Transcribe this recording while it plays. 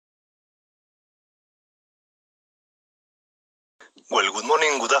Well, good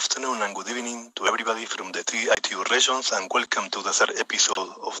morning, good afternoon, and good evening to everybody from the three ITU regions, and welcome to the third episode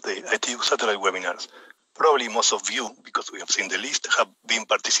of the ITU satellite webinars. Probably most of you, because we have seen the list, have been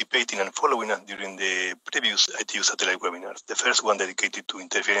participating and following us during the previous ITU satellite webinars. The first one dedicated to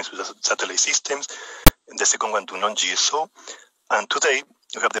interference with satellite systems, and the second one to non-GSO. And today,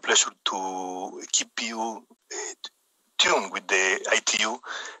 we have the pleasure to keep you tuned with the ITU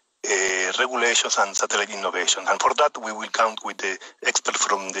regulations and satellite innovation. And for that, we will count with the expert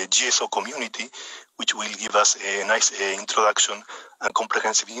from the GSO community, which will give us a nice introduction and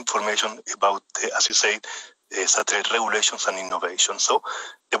comprehensive information about, as you said, satellite regulations and innovation. So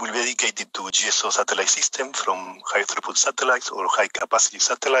they will be dedicated to GSO satellite system, from high throughput satellites or high capacity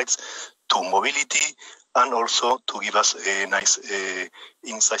satellites to mobility, and also to give us a nice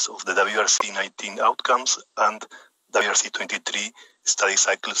insights of the WRC-19 outcomes and WRC-23 study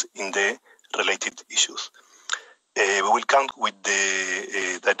cycles in the related issues. We will count with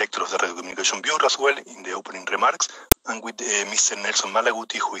the director of the Radio Communication Bureau as well in the opening remarks, and with Mr. Nelson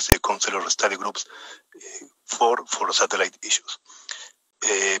Malaguti, who is the counselor of study groups for satellite issues.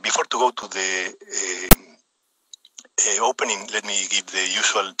 Before to go to the opening, let me give the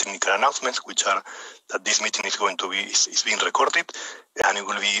usual technical announcements, which are that this meeting is being recorded, and it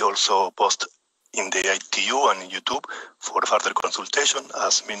will be also posted in the ITU and YouTube for further consultation,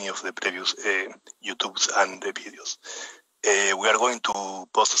 as many of the previous YouTubes and the videos. We are going to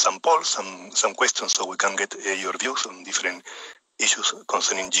post some polls, some questions, so we can get your views on different issues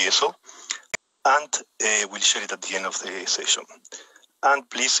concerning GSO, and we'll share it at the end of the session. And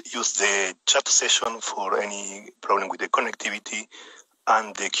please use the chat session for any problem with the connectivity,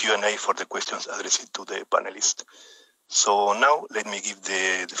 and the Q&A for the questions addressed to the panelists. So now let me give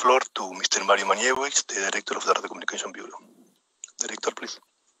the floor to Mr. Mario Maniewicz, the director of the Radio Communication Bureau. Director, please.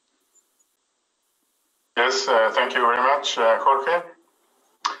 Yes, thank you very much, Jorge.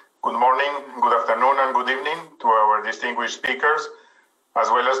 Good morning, good afternoon, and good evening to our distinguished speakers, as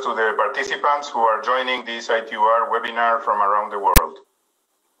well as to the participants who are joining this ITUR webinar from around the world.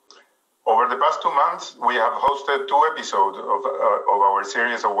 Over the past 2 months, we have hosted 2 episodes of our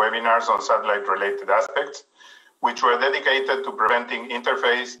series of webinars on satellite-related aspects, which were dedicated to preventing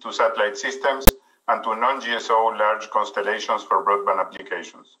interface to satellite systems and to non-GSO large constellations for broadband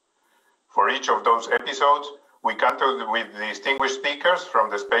applications. For each of those episodes, we counted with distinguished speakers from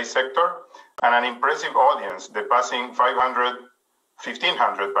the space sector and an impressive audience, the passing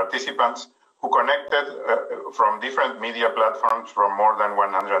 1,500 participants who connected from different media platforms from more than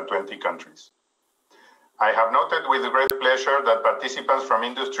 120 countries. I have noted with great pleasure that participants from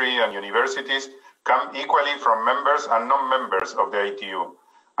industry and universities come equally from members and non-members of the ITU,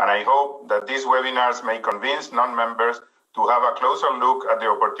 and I hope that these webinars may convince non-members to have a closer look at the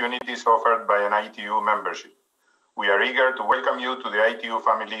opportunities offered by an ITU membership. We are eager to welcome you to the ITU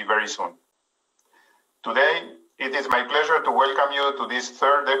family very soon. Today, it is my pleasure to welcome you to this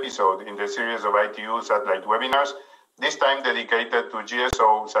 3rd episode in the series of ITU satellite webinars, this time dedicated to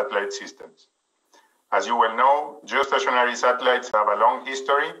GSO satellite systems. As you well know, geostationary satellites have a long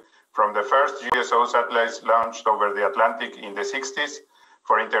history, from the first GSO satellites launched over the Atlantic in the 60s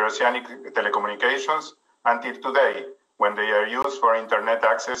for interoceanic telecommunications until today, when they are used for internet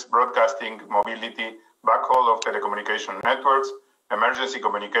access, broadcasting, mobility, backhaul of telecommunication networks, emergency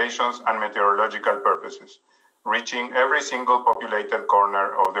communications, and meteorological purposes, reaching every single populated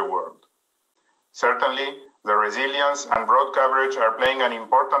corner of the world. Certainly, the resilience and broad coverage are playing an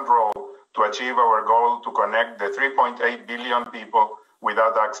important role to achieve our goal to connect the 3.8 billion people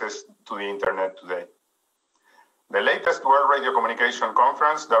without access to the internet today. The latest World Radio Communication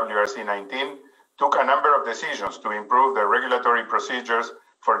Conference, WRC-19, took a number of decisions to improve the regulatory procedures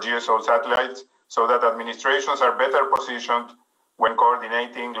for GSO satellites so that administrations are better positioned when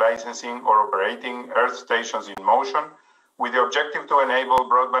coordinating, licensing, or operating Earth stations in motion, with the objective to enable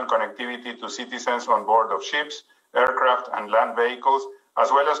broadband connectivity to citizens on board of ships, aircraft, and land vehicles, as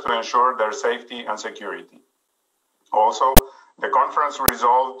well as to ensure their safety and security. Also, the conference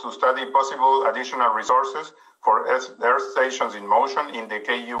resolved to study possible additional resources for Earth stations in motion in the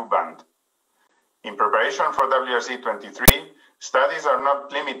KU band. In preparation for WRC-23, studies are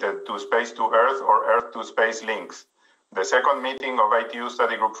not limited to space-to-Earth or Earth-to-space links. The second meeting of ITU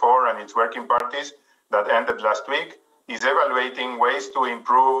Study Group 4 and its working parties that ended last week is evaluating ways to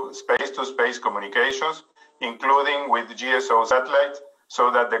improve space-to-space communications, including with GSO satellites,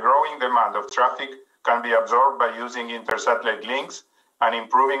 so that the growing demand of traffic can be absorbed by using inter-satellite links and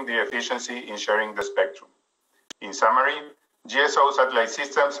improving the efficiency in sharing the spectrum. In summary, GSO satellite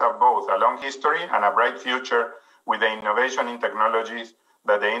systems have both a long history and a bright future with the innovation in technologies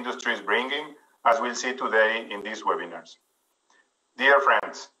that the industry is bringing, as we'll see today in these webinars. Dear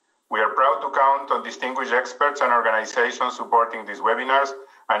friends, we are proud to count on distinguished experts and organizations supporting these webinars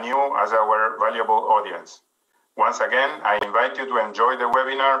and you as our valuable audience. Once again, I invite you to enjoy the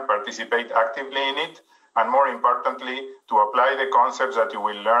webinar, participate actively in it, and more importantly, to apply the concepts that you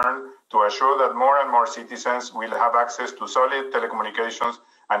will learn to assure that more and more citizens will have access to solid telecommunications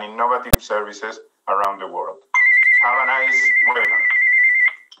and innovative services around the world. Have a nice webinar.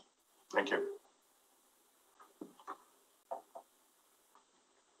 Thank you.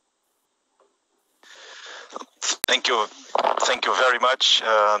 Thank you very much,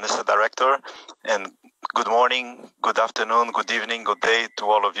 Mr. Director, and good morning, good afternoon, good evening, good day to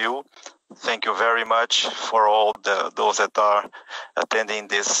all of you. Thank you very much for all those that are attending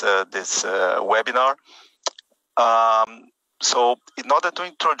this webinar. So, in order to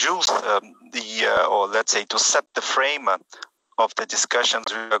introduce or let's say to set the frame of the discussions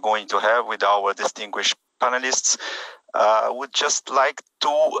we are going to have with our distinguished panelists, I would just like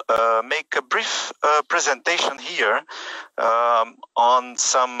to make a brief presentation here on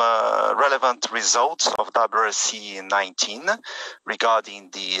some relevant results of WRC 19 regarding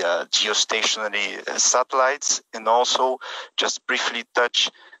the geostationary satellites, and also just briefly touch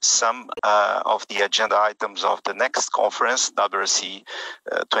some of the agenda items of the next conference, WRC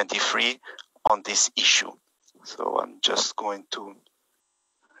 23, on this issue. So I'm just going to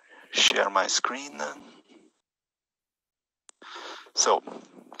share my screen. So,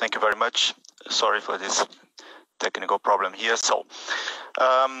 thank you very much. Sorry for this technical problem here. So,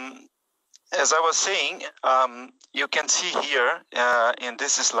 as I was saying, you can see here in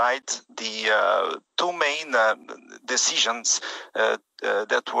this slide the two main decisions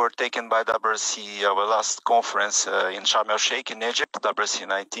that were taken by WRC, our last conference in Sharm el-Sheikh in Egypt, WRC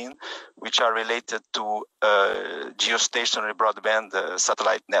 19, which are related to geostationary broadband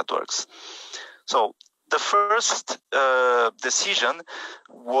satellite networks. So, the first decision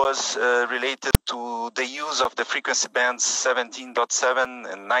was related to the use of the frequency bands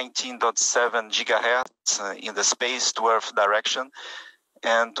 17.7 and 19.7 gigahertz in the space to Earth direction,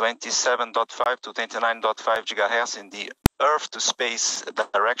 and 27.5 to 29.5 gigahertz in the Earth to space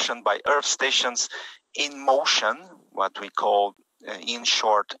direction by Earth stations in motion, what we call in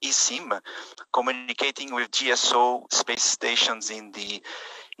short eSIM, communicating with GSO space stations in the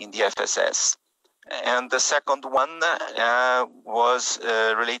FSS. And the second one was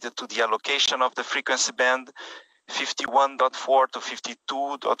related to the allocation of the frequency band 51.4 to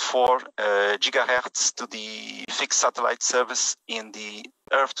 52.4 gigahertz to the fixed satellite service in the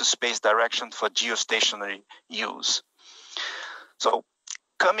Earth to space direction for geostationary use. So,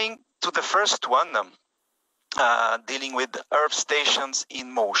 coming to the first one, dealing with Earth stations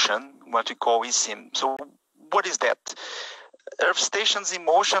in motion, what we call eSIM. So, what is that? Earth stations in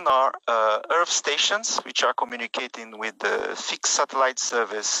motion are Earth stations which are communicating with the fixed satellite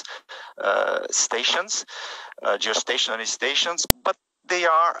service stations, geostationary stations, but they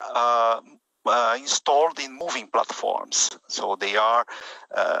are installed in moving platforms. So they are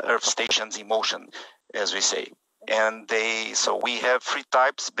Earth stations in motion, as we say. And so we have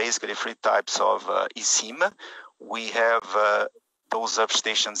basically three types of eSIM. We have those Earth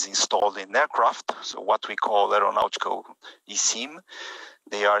stations installed in aircraft, so what we call aeronautical eSIM.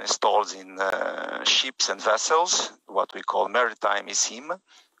 They are installed in ships and vessels, what we call maritime eSIM,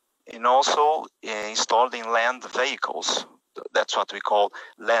 and also installed in land vehicles. That's what we call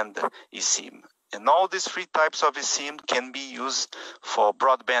land eSIM. And all these three types of eSIM can be used for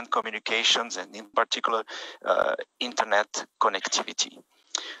broadband communications and in particular internet connectivity.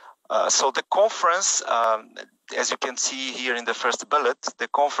 So the conference, as you can see here in the first bullet, the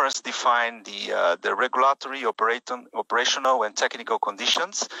conference defined the regulatory, operational, and technical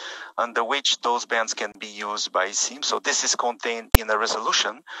conditions under which those bands can be used by eSIM. So this is contained in a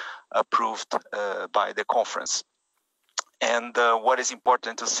resolution approved by the conference. And what is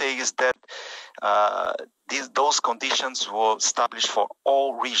important to say is that those conditions were established for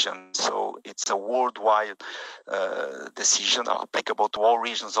all regions. So it's a worldwide decision applicable to all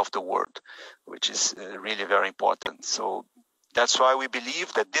regions of the world, which is really very important. So that's why we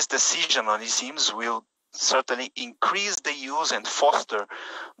believe that this decision on eSIMs will certainly increase the use and foster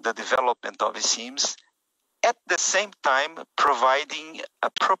the development of eSIMs, at the same time providing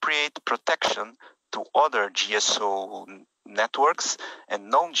appropriate protection to other GSO networks and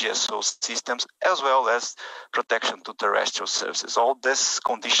non-GSO systems, as well as protection to terrestrial services. All these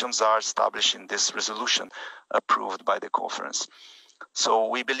conditions are established in this resolution approved by the conference. So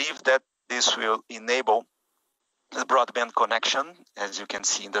we believe that this will enable the broadband connection, as you can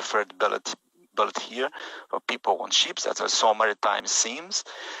see in the third bullet here, for people on ships, that are so maritime SIMs,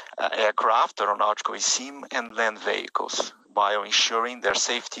 aircraft, aeronautical eSIM, and land vehicles, while ensuring their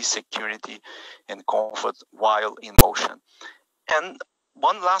safety, security, and comfort while in motion. And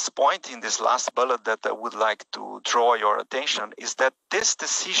one last point in this last bullet that I would like to draw your attention is that this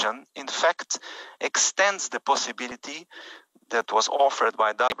decision, in fact, extends the possibility that was offered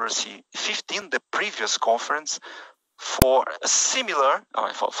by WRC 15, the previous conference, for a similar,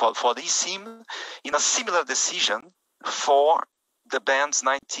 for the ECIM, in a similar decision for the bands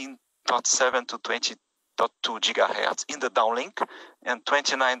 19.7 to 20.2 gigahertz in the downlink and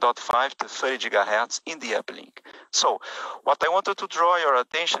 29.5 to 30 gigahertz in the uplink. So what I wanted to draw your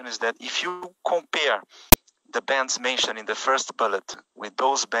attention is that if you compare the bands mentioned in the first bullet with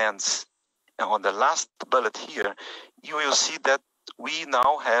those bands on the last bullet here, you will see that we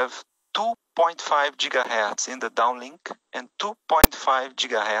now have 2.5 gigahertz in the downlink and 2.5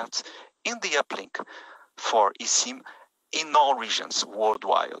 gigahertz in the uplink for eSIM in all regions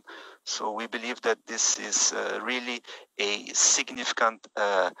worldwide. So we believe that this is really a significant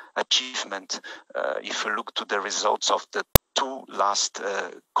achievement if you look to the results of the two last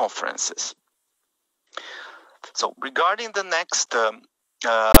conferences. So regarding the next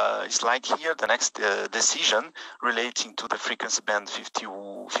slide here, the next decision relating to the frequency band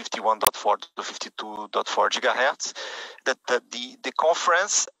 51.4 to 52.4 gigahertz, that the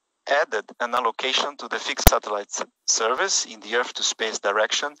conference added an allocation to the fixed satellite service in the Earth to space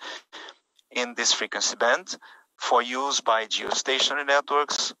direction in this frequency band for use by geostationary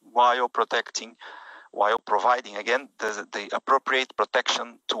networks while providing again the appropriate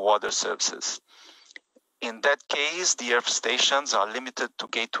protection to other services. In that case, the Earth stations are limited to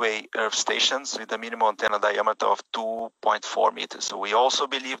gateway Earth stations with a minimum antenna diameter of 2.4 meters. So we also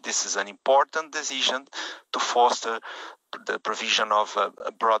believe this is an important decision to foster the provision of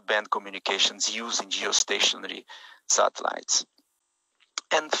broadband communications using geostationary satellites.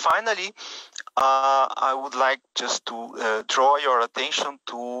 And finally, I would like just to draw your attention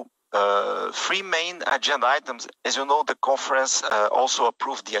to three main agenda items. As you know, the conference also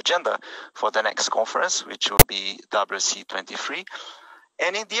approved the agenda for the next conference, which will be WRC 23.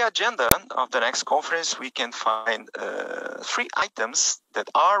 And in the agenda of the next conference, we can find three items that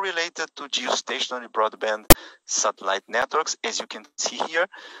are related to geostationary broadband satellite networks. As you can see here,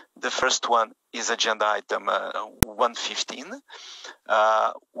 the first one is agenda item 115,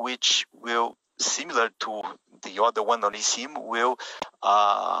 which will, similar to the other one on eSIM, will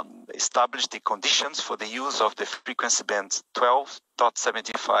establish the conditions for the use of the frequency bands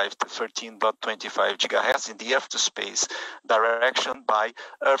 12.75 to 13.25 gigahertz in the Earth to space direction by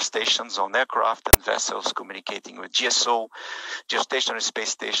Earth stations on aircraft and vessels communicating with GSO, geostationary space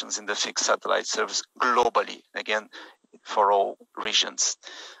stations in the fixed satellite service globally, again, for all regions.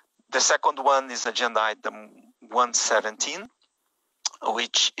 The second one is agenda item 117,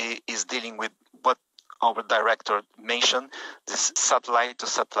 which is dealing with what our director mentioned, this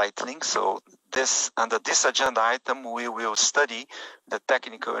satellite-to-satellite link. So under this agenda item, we will study the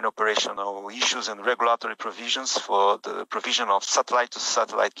technical and operational issues and regulatory provisions for the provision of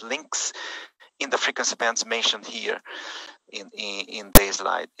satellite-to-satellite links in the frequency bands mentioned here in this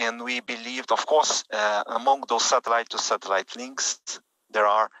slide. And we believed, of course, among those satellite-to-satellite links, there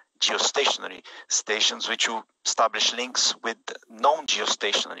are geostationary stations which will establish links with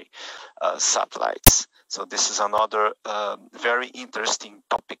non-geostationary satellites. So this is another very interesting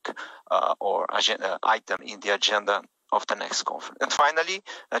topic or item in the agenda of the next conference. And finally,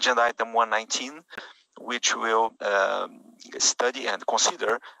 agenda item 119, which will study and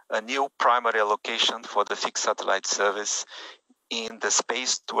consider a new primary allocation for the fixed satellite service in the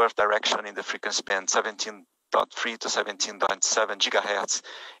space-to-Earth direction in the frequency band 17.3 to 17.7 gigahertz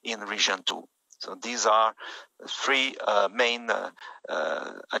in region 2. So these are three main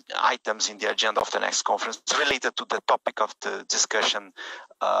items in the agenda of the next conference related to the topic of the discussion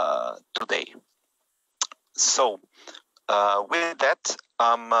today. So with that,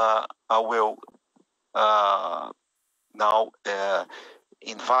 I will now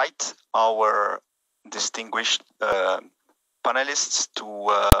invite our distinguished panelists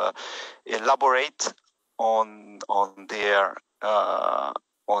to elaborate on their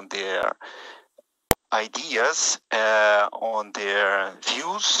ideas, on their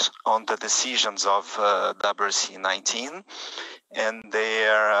views on the decisions of WRC 19, and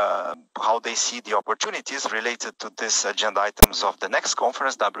how they see the opportunities related to these agenda items of the next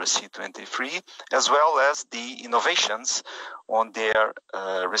conference, WRC 23, as well as the innovations on their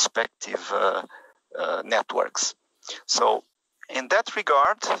respective networks. So in that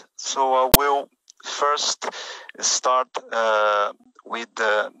regard, I will first start with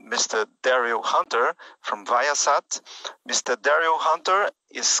Mr. Daryl Hunter from VIASAT. Mr. Daryl Hunter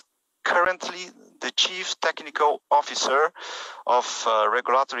is currently the Chief Technical Officer of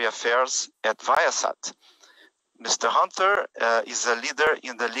Regulatory Affairs at VIASAT. Mr. Hunter is a leader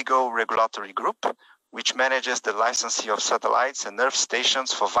in the Legal Regulatory Group, which manages the licensing of satellites and earth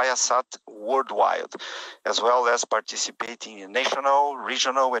stations for VIASAT worldwide, as well as participating in national,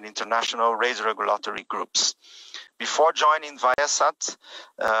 regional, and international radio regulatory groups. Before joining VIASAT,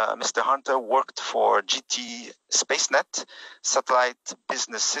 Mr. Hunter worked for GT SpaceNet, Satellite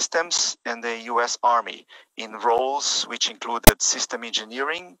Business Systems, and the U.S. Army in roles which included system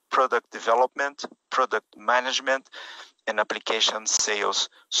engineering, product development, product management, and application sales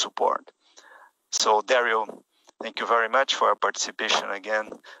support. So, Daryl, thank you very much for your participation again.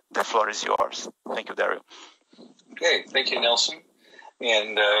 The floor is yours. Thank you, Daryl. Okay, thank you, Nelson.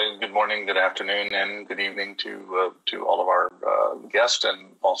 And good morning, good afternoon, and good evening to all of our guests,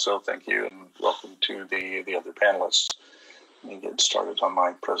 and also thank you and welcome to the other panelists. Let me get started on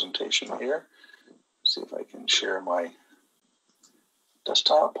my presentation here. See if I can share my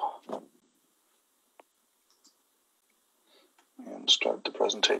desktop and start the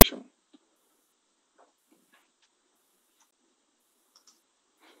presentation.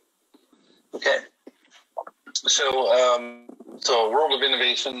 Okay. So world of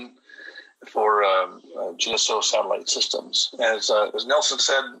innovation for GSO satellite systems. As Nelson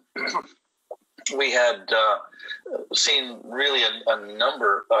said, we had seen really a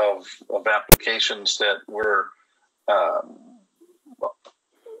number of applications that were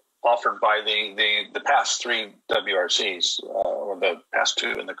offered by the past three WRCs, or the past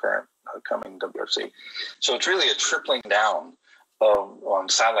two in the current coming WRC. So it's really a tripling down on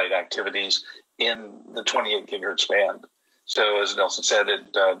satellite activities in the 28 gigahertz band. So as Nelson said,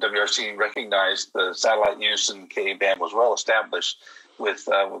 WRC recognized the satellite use in Ka band was well established with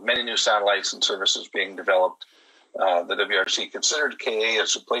many new satellites and services being developed. The WRC considered Ka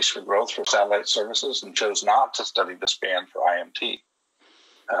as a place for growth for satellite services and chose not to study this band for IMT.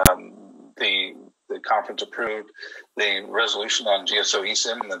 The conference approved the resolution on GSO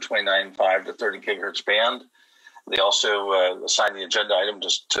eSIM in the 29.5 to 30 gigahertz band. They also assigned the agenda item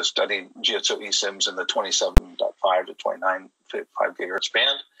to study GSO eSIMs in the 27.5 to 29.5 gigahertz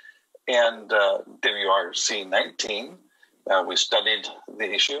band. And WRC 19, we studied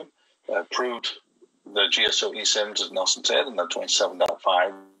the issue, approved the GSO eSIMs, as Nelson said, in the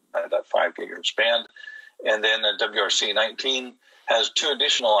 27.5 gigahertz band. And then WRC 19 has two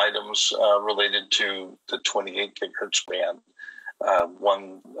additional items related to the 28 gigahertz band.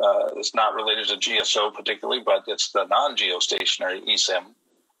 One is not related to GSO particularly, but it's the non-geostationary eSIM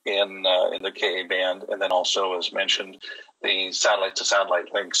in the Ka band, and then also, as mentioned, the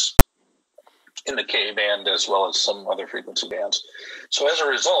satellite-to-satellite links in the Ka band, as well as some other frequency bands. So as a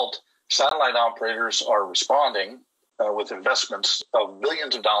result, satellite operators are responding with investments of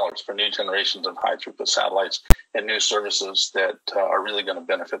billions of dollars for new generations of high-throughput satellites and new services that are really going to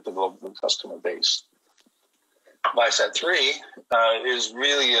benefit the global customer base. VIASAT 3 is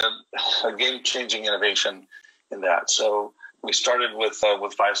really a game-changing innovation in that. So we started with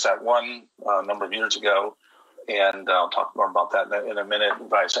VIASAT 1 a number of years ago, and I'll talk more about that in a minute.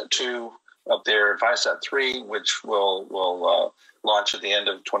 VIASAT 2 up there, VIASAT 3, which will launch at the end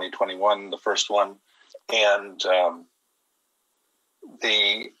of 2021, the first one, and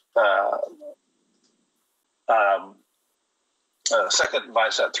the second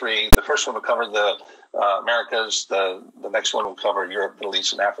VIASAT 3. The first one will cover the Americas, the next one will cover Europe, Middle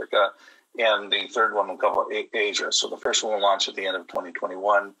East, and Africa, and the third one will cover Asia. So the first one will launch at the end of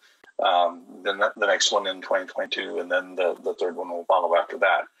 2021, then the next one in 2022, and then the third one will follow after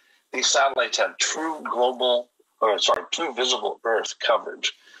that. These satellites have true visible Earth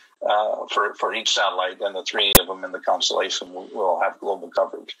coverage for each satellite, and the three of them in the constellation will have global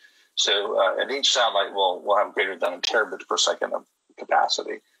coverage. So, and each satellite will have greater than a terabit per second of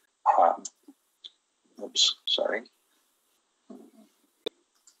capacity. Oops, sorry.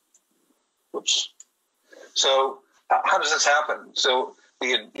 Oops. So, how does this happen? So,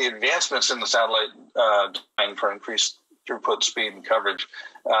 the advancements in the satellite design for increased throughput, speed, and coverage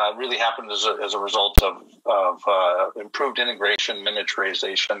really happened as a result of improved integration,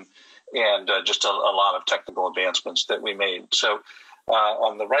 miniaturization, and just a lot of technical advancements that we made. So,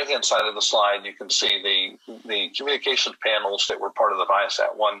 on the right-hand side of the slide, you can see the communications panels that were part of the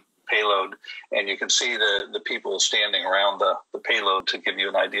VIASAT 1 payload, and you can see the people standing around the payload to give you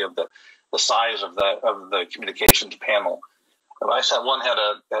an idea of the size of the communications panel. The VIASAT 1 had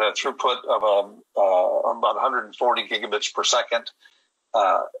a throughput of about 140 gigabits per second,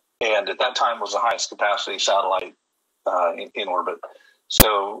 and at that time was the highest capacity satellite in orbit.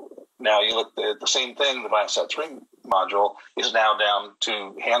 So now you look at the same thing, the VIASAT 3 module is now down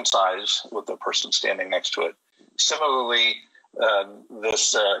to hand size with the person standing next to it. Similarly,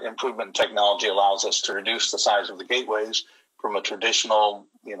 this improvement in technology allows us to reduce the size of the gateways from a traditional,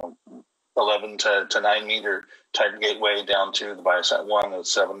 11 to 9 meter type gateway down to the VIASAT 1 at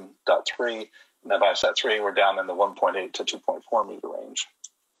 7.3. And the VIASAT 3, we're down in the 1.8 to 2.4 meter range.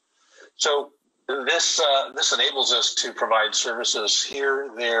 So this enables us to provide services here,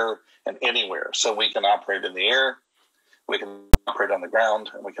 there, and anywhere. So we can operate in the air, we can operate on the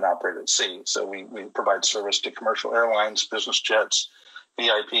ground, and we can operate at sea. So we provide service to commercial airlines, business jets,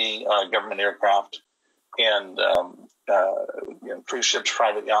 VIP, government aircraft, and cruise ships,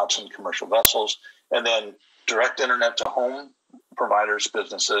 private yachts, and commercial vessels. And then direct internet to home providers,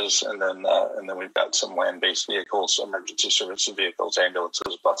 businesses, and then we've got some land-based vehicles, emergency services vehicles,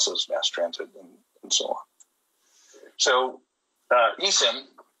 ambulances, buses, mass transit, and so on. So eSIM,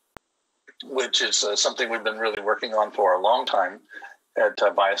 which is something we've been really working on for a long time at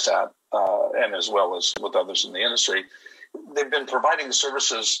VIASAT, and as well as with others in the industry, they've been providing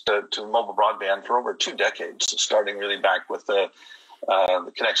services to mobile broadband for over 2 decades, starting really back with the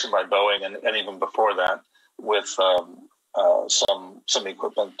connection by Boeing, and even before that with some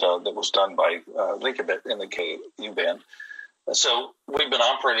equipment that was done by Linkabit in the KU band. So we've been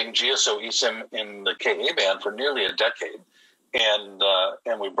operating GSO eSIM in the KA band for nearly a decade,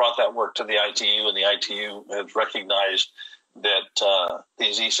 and we brought that work to the ITU, and the ITU has recognized that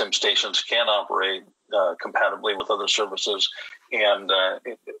these eSIM stations can operate compatibly with other services, and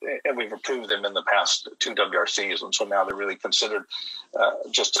we've approved them in the past 2 WRCs, and so now they're really considered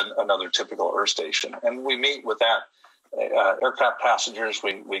just another typical Earth station. And we meet with that aircraft passengers.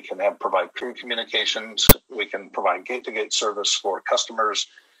 We can provide crew communications. We can provide gate-to-gate service for customers,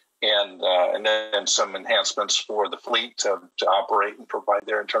 and then some enhancements for the fleet to operate and provide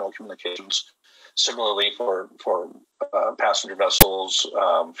their internal communications. Similarly for passenger vessels,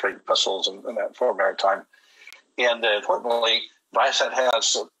 freight vessels, and that for maritime. And importantly, VIASAT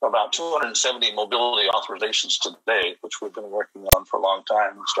has about 270 mobility authorizations today, which we've been working on for a long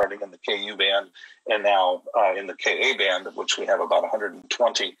time, starting in the KU band and now in the KA band, of which we have about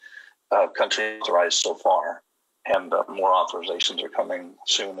 120 countries authorized so far. And more authorizations are coming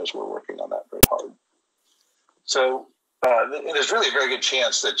soon as we're working on that very hard. So there's really a very good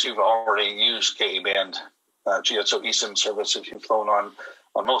chance that you've already used KA band GSO eSIM service if you've flown on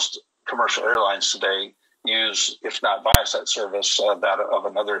most commercial airlines today. Use, if not VIASAT service, that of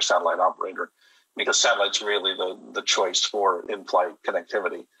another satellite operator, because satellite's really the choice for in-flight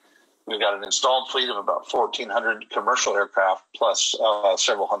connectivity. We've got an installed fleet of about 1,400 commercial aircraft plus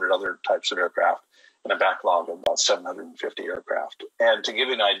several hundred other types of aircraft, and a backlog of about 750 aircraft. And to give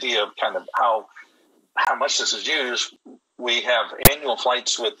you an idea of kind of how much this is used, we have annual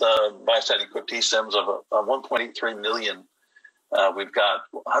flights with VIASAT equipped eSIMs of 1.83 million. We've got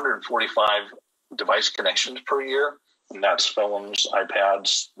 145 device connections per year, and that's phones,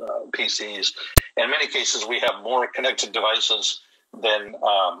 iPads, PCs. And in many cases, we have more connected devices than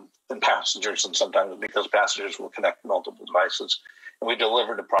passengers, and sometimes because passengers will connect multiple devices. And we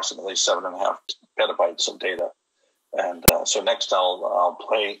delivered approximately 7.5 petabytes of data. And so next I'll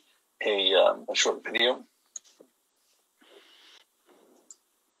play a short video.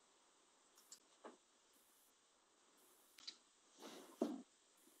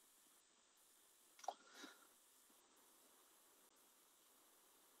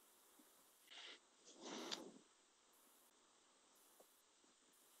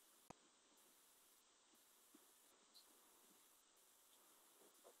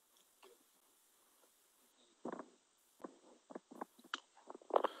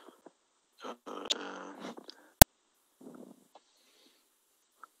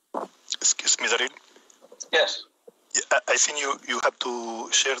 Excuse me, Daryl? Yes. Yeah, I think you have to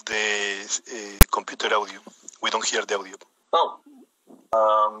share the computer audio. We don't hear the audio. Oh,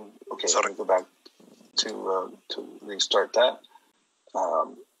 okay. Sorry. Let me go back to restart that.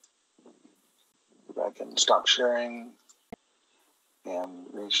 Go back and stop sharing and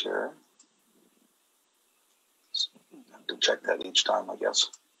reshare. Have to check that each time, I guess.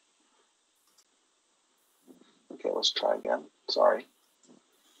 Okay, let's try again. Sorry.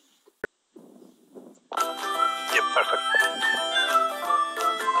 Yep, perfect.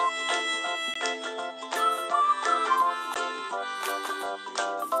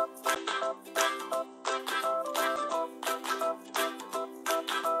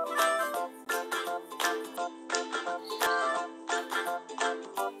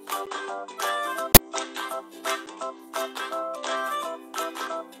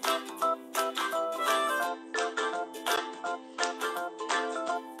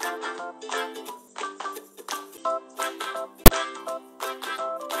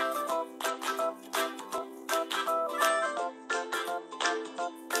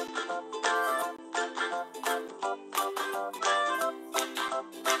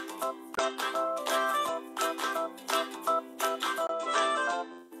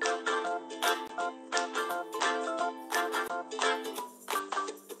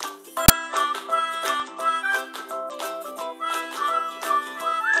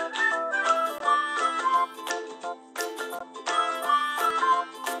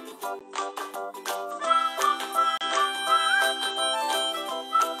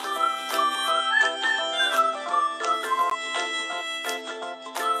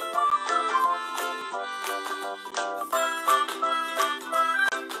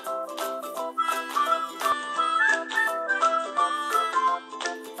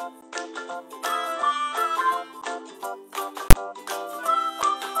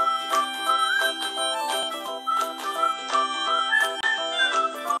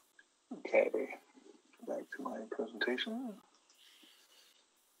 Okay, back to my presentation.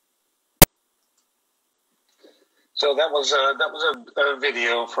 So that was a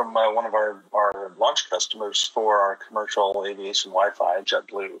video from one of our launch customers for our commercial aviation Wi-Fi,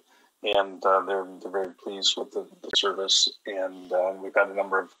 JetBlue, and they're very pleased with the service, and we've got a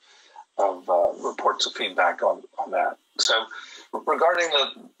number of reports of feedback on that. So regarding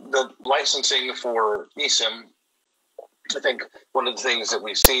the licensing for eSIM, I think one of the things that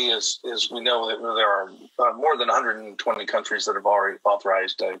we see is we know that there are more than 120 countries that have already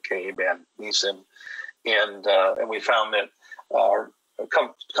authorized Ka-band eSIM. And we found that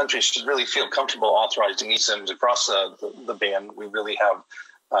countries should really feel comfortable authorizing eSIMs across the band. We really have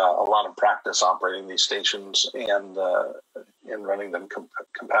a lot of practice operating these stations and running them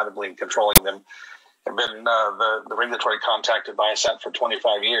compatibly and controlling them. I've been the regulatory contact at VIASAT for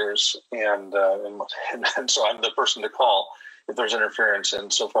 25 years, and so I'm the person to call if there's interference.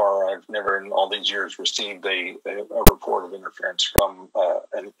 And so far, I've never in all these years received a report of interference from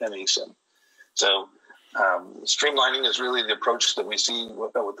an eSIM. So streamlining is really the approach that we see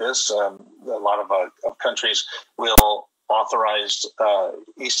with this. A lot of countries will authorize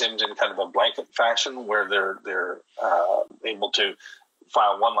eSIMs in kind of a blanket fashion, where they're able to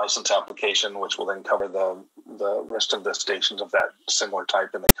file one license application, which will then cover the rest of the stations of that similar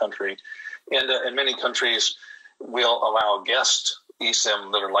type in the country. And many countries will allow guest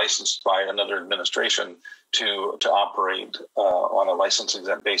eSIM that are licensed by another administration to operate on a license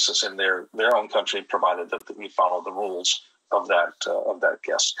exempt basis in their own country, provided that we follow the rules of that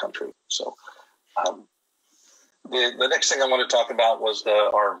guest country. So the next thing I want to talk about was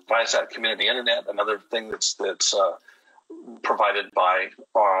our VIASAT community internet, another thing that's provided by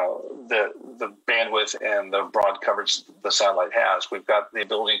the bandwidth and the broad coverage the satellite has. We've got the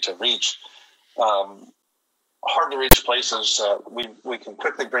ability to reach hard to reach places. We can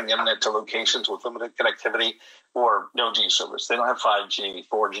quickly bring internet to locations with limited connectivity or no G service. They don't have 5G,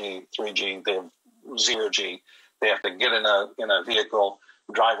 4G, 3G. They have 0G. They have to get in a vehicle,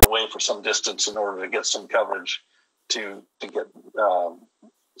 drive away for some distance in order to get some coverage to get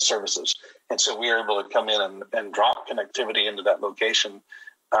services. And so we are able to come in and drop connectivity into that location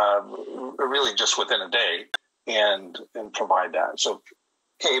really just within a day and provide that. So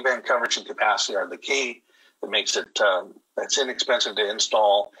Ka-band coverage and capacity are the key. It makes it it's inexpensive to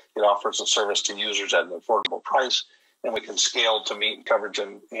install. It offers a service to users at an affordable price, and we can scale to meet coverage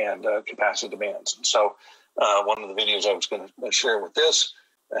and capacity demands. And so one of the videos I was going to share with this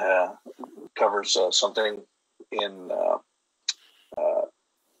covers something in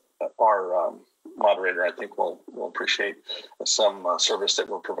our moderator, I think, will appreciate some service that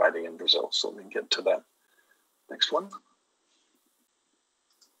we're providing in Brazil. So let me get to that next one.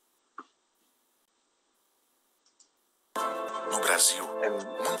 No Brasil,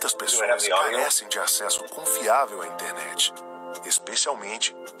 muitas pessoas carecem de acesso confiável à internet,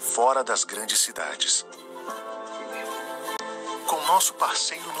 especialmente fora das grandes cidades. Com nosso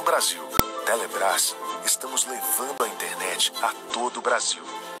parceiro no Brasil, Telebrás, estamos levando a internet a todo o Brasil,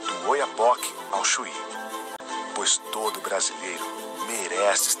 do Oiapoque ao Chuí, pois todo brasileiro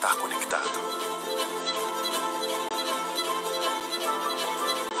merece estar conectado.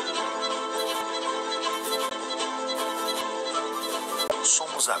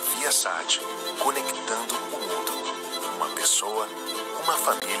 Somos a VIASAT, conectando o mundo. Uma pessoa, uma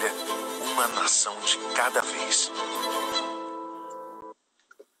família, uma nação de cada vez.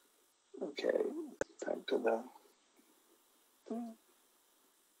 Okay, back to the.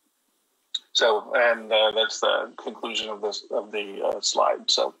 So, and that's the conclusion of the slide.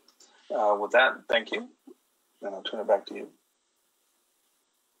 So, with that, thank you, and I'll turn it back to you.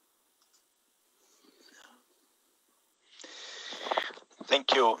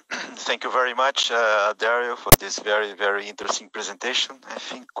 Thank you very much, Daryl, for this very, very interesting presentation. I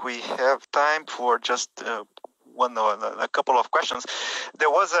think we have time for just a couple of questions. There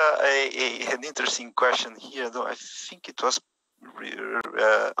was an interesting question here, though I think it was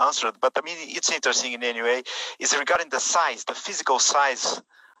answered, but I mean, it's interesting in any way. It's regarding the size, the physical size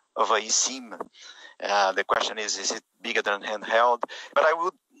of a eSIM. The question is it bigger than handheld? But I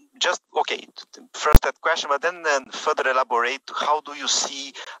would just, first that question, but then further elaborate, how do you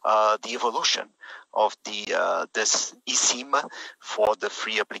see the evolution of this eSIM for the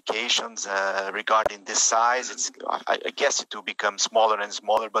free applications regarding this size? I guess it will become smaller and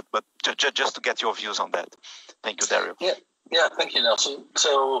smaller, but just to get your views on that. Thank you, Daryl. Yeah, thank you, Nelson.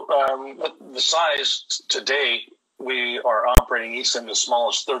 So with the size today, we are operating eSIM as small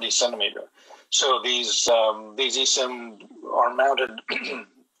as 30 centimeter. So these eSIM are mounted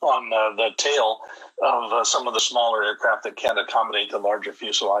on the tail some of the smaller aircraft that can't accommodate the larger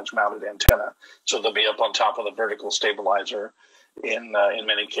fuselage-mounted antenna. So they'll be up on top of the vertical stabilizer in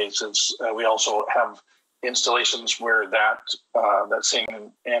many cases. We also have installations where that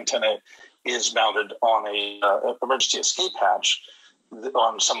same antenna is mounted on a emergency escape hatch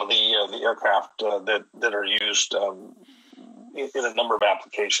on some of the aircraft that are used in a number of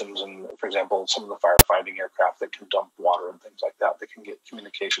applications. And for example, some of the firefighting aircraft that can dump water and things like that, that can get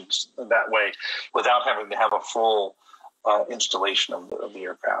communications that way without having to have a full installation of the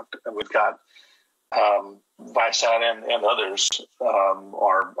aircraft. And we've got VIASAT and others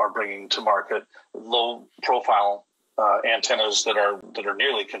are bringing to market low profile antennas that are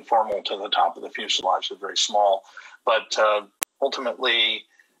nearly conformal to the top of the fuselage. They're very small, but ultimately,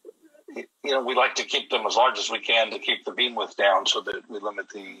 we like to keep them as large as we can to keep the beam width down, so that we limit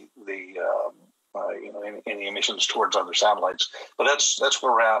any emissions towards other satellites. But that's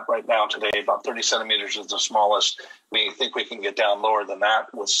where we're at right now today. About 30 centimeters is the smallest. We think we can get down lower than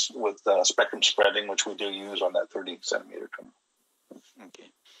that with spectrum spreading, which we do use on that 30 centimeter terminal. Okay.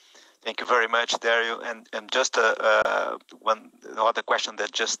 Thank you very much, Daryl. And just one other question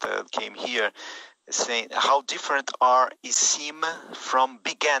that just came here, saying how different are ECIM from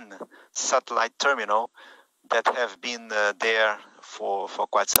Big N satellite terminal that have been there for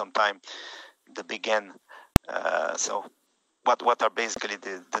quite some time, the Big N. So what are basically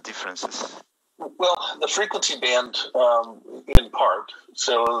the differences? Well, the frequency band in part.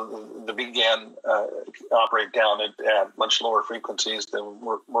 So the Big N operate down at much lower frequencies than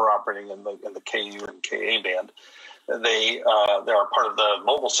we're operating in the KU and KA band. They are part of the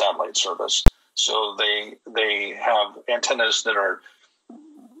mobile satellite service. So they have antennas that are,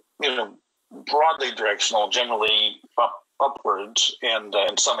 broadly directional, generally upwards, and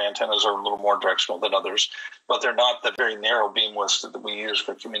some antennas are a little more directional than others, but they're not the very narrow beam widths that we use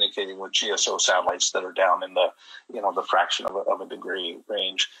for communicating with GSO satellites that are down in the fraction of a degree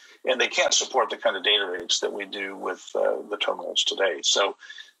range, and they can't support the kind of data rates that we do with the terminals today. So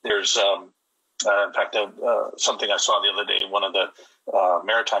there's in fact, something I saw the other day, one of the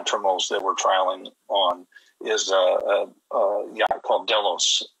maritime terminals that we're trialing on is a yacht called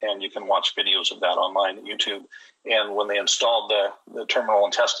Delos, and you can watch videos of that online at YouTube. And when they installed the terminal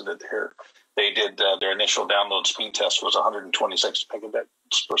and tested it there, they did their initial download speed test was 126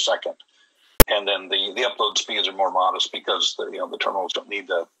 megabits per second. And then the upload speeds are more modest because the terminals don't need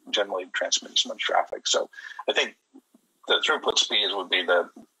to generally transmit as much traffic. So I think the throughput speeds would be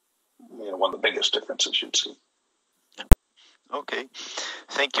one of the biggest differences you'd see. Okay,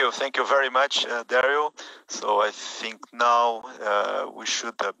 thank you very much, Daryl. So I think now we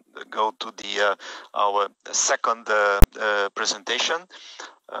should go to our second presentation,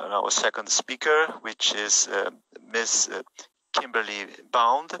 our second speaker, which is Miss Kimberly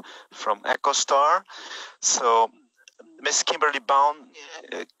Baum from ECHOSTAR. So Miss Kimberly Baum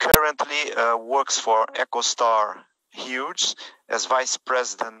currently works for ECHOSTAR Hughes as Vice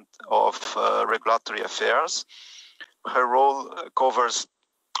President of Regulatory Affairs. Her role covers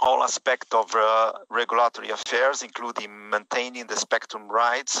all aspects of regulatory affairs, including maintaining the spectrum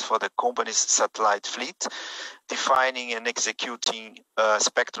rights for the company's satellite fleet, defining and executing a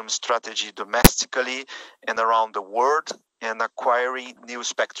spectrum strategy domestically and around the world, and acquiring new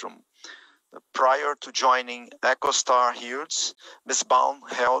spectrum. Prior to joining ECHOSTAR Hughes, Ms. Baum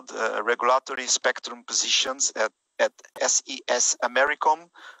held regulatory spectrum positions at SES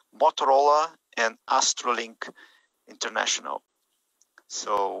Americom, Motorola, and Astrolink International.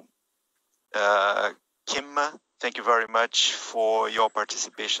 So, Kim, thank you very much for your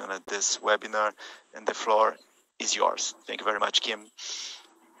participation at this webinar, and the floor is yours. Thank you very much, Kim.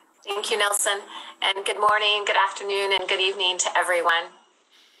 Thank you, Nelson, and good morning, good afternoon, and good evening to everyone.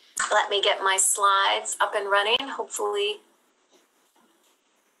 Let me get my slides up and running, hopefully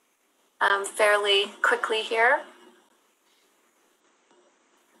fairly quickly here.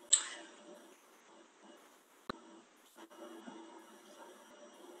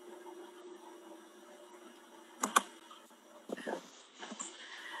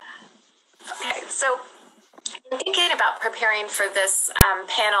 Okay, so in thinking about preparing for this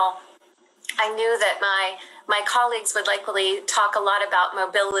panel, I knew that my colleagues would likely talk a lot about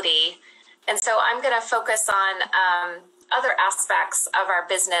mobility, and so I'm going to focus on other aspects of our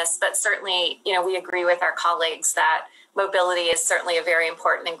business, but certainly, we agree with our colleagues that mobility is certainly a very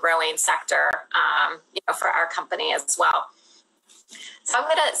important and growing sector, for our company as well. So I'm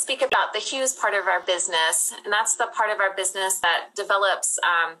going to speak about the Hughes part of our business, and that's the part of our business that develops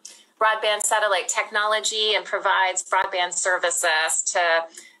broadband satellite technology and provides broadband services to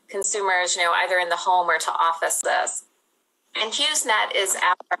consumers, either in the home or to offices. And HughesNet is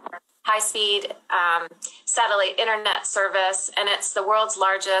our high-speed satellite internet service, and it's the world's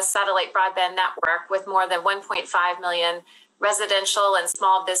largest satellite broadband network with more than 1.5 million residential and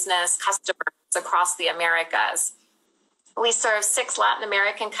small business customers across the Americas. We serve 6 Latin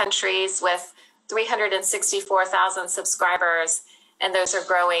American countries with 364,000 subscribers, and those are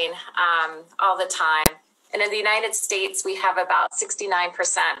growing all the time. And in the United States, we have about 69%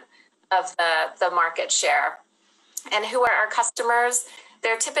 of the market share. And who are our customers?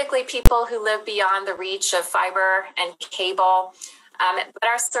 They're typically people who live beyond the reach of fiber and cable, but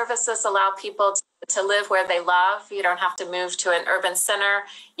our services allow people to live where they love. You don't have to move to an urban center.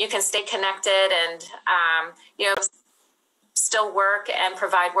 You can stay connected and still work and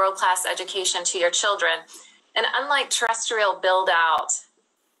provide world-class education to your children. And unlike terrestrial build-out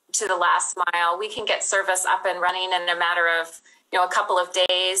to the last mile, we can get service up and running in a matter of a couple of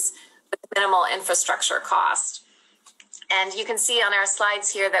days with minimal infrastructure cost. And you can see on our slides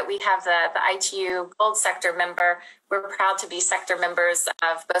here that we have the ITU Gold Sector member. We're proud to be sector members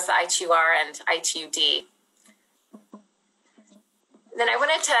of both the ITUR and ITUD. Then I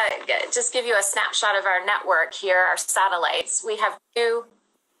wanted to just give you a snapshot of our network here, our satellites. We have 2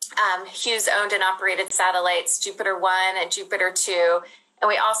 Hughes owned and operated satellites, Jupiter 1 and Jupiter 2. And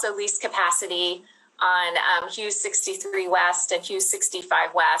we also lease capacity on Hughes 63 West and Hughes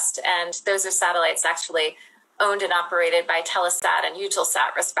 65 West. And those are satellites actually owned and operated by INTELSAT and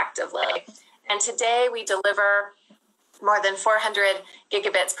EUTELSAT, respectively. And today we deliver more than 400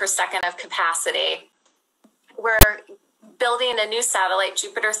 gigabits per second of capacity. We're building a new satellite,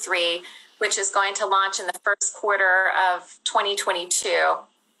 Jupiter 3, which is going to launch in the first quarter of 2022.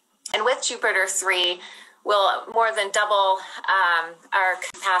 And with Jupiter 3, we'll more than double our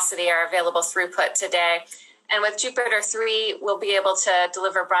capacity, our available throughput today. And with Jupiter 3, we'll be able to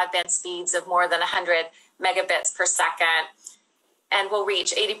deliver broadband speeds of more than 100 megabits per second. And we'll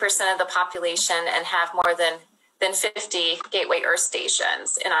reach 80% of the population and have more than 50 gateway earth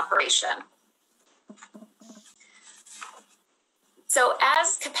stations in operation. So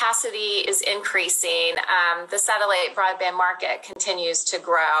as capacity is increasing, the satellite broadband market continues to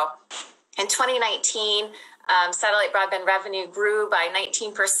grow. In 2019, satellite broadband revenue grew by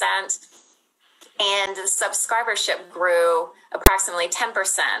 19%, and the subscribership grew approximately 10%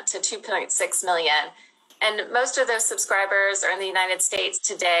 to 2.6 million. And most of those subscribers are in the United States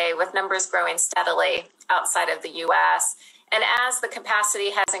today, with numbers growing steadily outside of the U.S. And as the capacity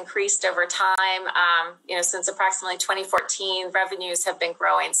has increased over time, since approximately 2014, revenues have been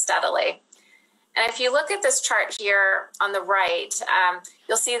growing steadily. And if you look at this chart here on the right,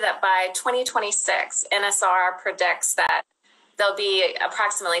 you'll see that by 2026, NSR predicts that there'll be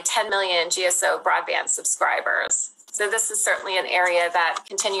approximately 10 million GSO broadband subscribers. So this is certainly an area that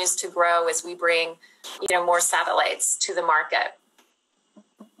continues to grow as we bring, more satellites to the market.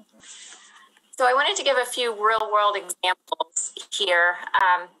 So I wanted to give a few real-world examples here,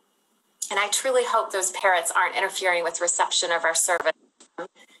 and I truly hope those parrots aren't interfering with reception of our service.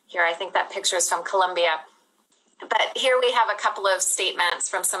 Here, I think that picture is from Colombia. But here we have a couple of statements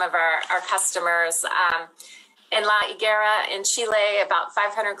from some of our customers. In La Higuera in Chile, about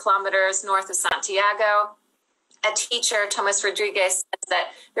 500 kilometers north of Santiago, a teacher, Tomas Rodriguez, says that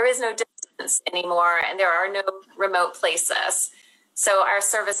there is no distance anymore and there are no remote places. So our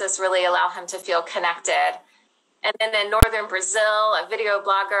services really allow him to feel connected. And then in northern Brazil, a video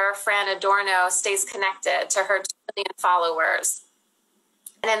blogger, Fran Adorno, stays connected to her 2 million followers.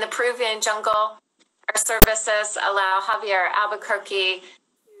 And in the Peruvian jungle, our services allow Javier Albuquerque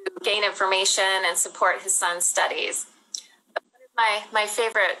to gain information and support his son's studies. One of my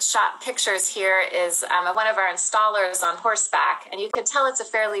favorite shot pictures here is one of our installers on horseback, and you can tell it's a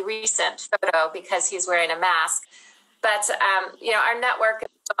fairly recent photo because he's wearing a mask. But our network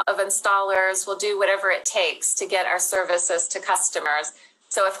of installers will do whatever it takes to get our services to customers.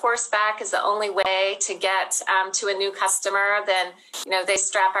 So if horseback is the only way to get to a new customer, then they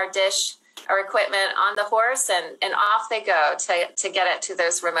strap our dish or equipment on the horse and off they go to get it to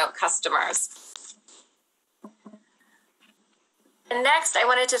those remote customers. And next, I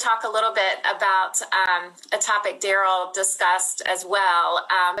wanted to talk a little bit about a topic Daryl discussed as well,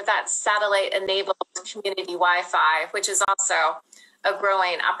 but that's satellite-enabled community Wi-Fi, which is also a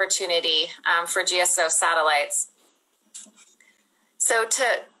growing opportunity for GSO satellites. So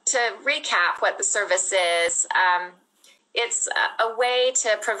to recap what the service is, it's a way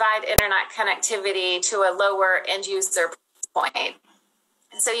to provide internet connectivity to a lower end-user point.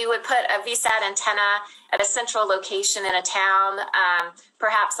 So you would put a VIASAT antenna at a central location in a town,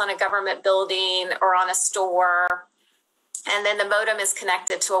 perhaps on a government building or on a store. And then the modem is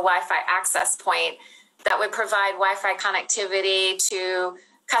connected to a Wi-Fi access point that would provide Wi-Fi connectivity to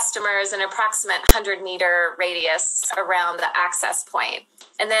customers an approximate 100-meter radius around the access point.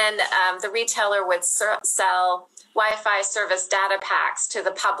 And then the retailer would sell Wi-Fi service data packs to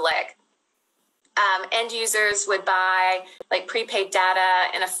the public. End users would buy like prepaid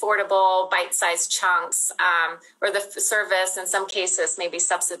data in affordable bite-sized chunks, or the service in some cases may be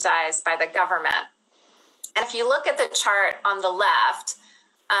subsidized by the government. And if you look at the chart on the left,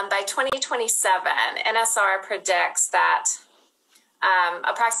 by 2027, NSR predicts that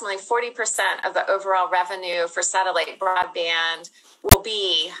approximately 40% of the overall revenue for satellite broadband will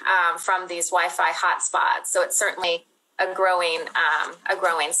be from these Wi-Fi hotspots. So it's certainly a growing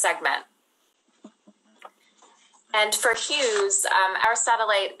segment. And for Hughes, our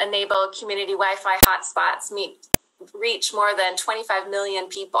satellite-enabled community Wi-Fi hotspots reach more than 25 million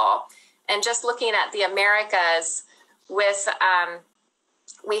people. And just looking at the Americas, we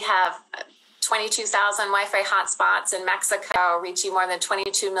have 22,000 Wi-Fi hotspots in Mexico, reaching more than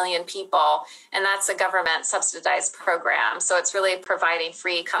 22 million people, and that's a government-subsidized program. So it's really providing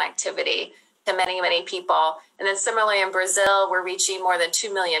free connectivity to many, many people. And then similarly in Brazil, we're reaching more than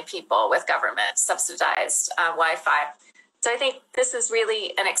 2 million people with government-subsidized Wi-Fi. So I think this is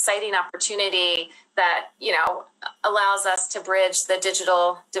really an exciting opportunity that, allows us to bridge the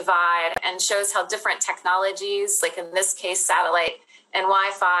digital divide and shows how different technologies, like in this case, satellite and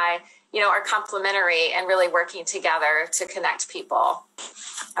Wi-Fi, are complementary and really working together to connect people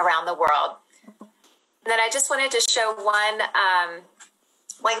around the world. And then I just wanted to show one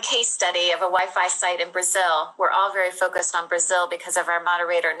case study of a Wi-Fi site in Brazil. We're all very focused on Brazil because of our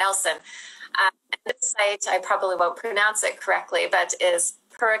moderator, Nelson. This site, I probably won't pronounce it correctly, but is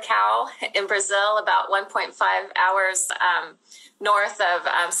Puracao in Brazil, about 1.5 hours north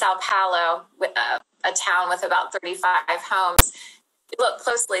of Sao Paulo, a town with about 35 homes. If you look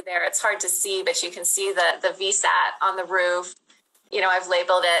closely there, it's hard to see, but you can see the VIASAT on the roof. I've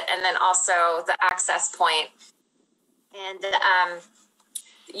labeled it, and then also the access point. And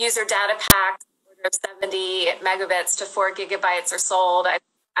user data packs, order of 70 megabits to 4 gigabytes are sold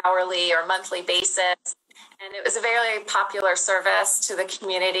hourly or monthly basis. And it was a very popular service to the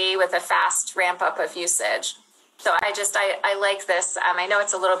community with a fast ramp up of usage. So I like this. I know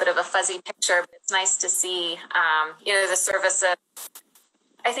it's a little bit of a fuzzy picture, but it's nice to see, the services,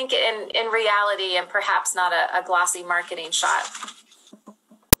 I think in reality, and perhaps not a glossy marketing shot.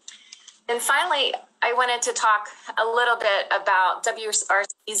 And finally, I wanted to talk a little bit about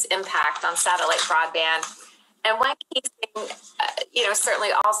WRC's impact on satellite broadband. And one key thing,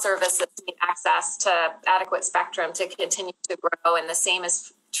 certainly all services need access to adequate spectrum to continue to grow, and the same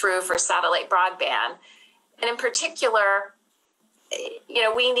is true for satellite broadband. And in particular,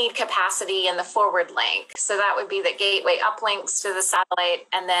 we need capacity in the forward link. So that would be the gateway uplinks to the satellite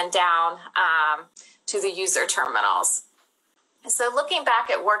and then down to the user terminals. So looking back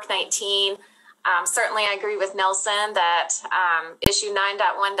at Work 19, certainly I agree with Nelson that issue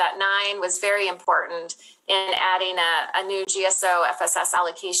 9.1.9 was very important in adding a new GSO FSS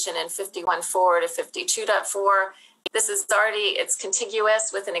allocation in 51.4 to 52.4. This is it's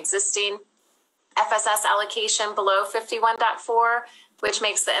contiguous with an existing FSS allocation below 51.4, which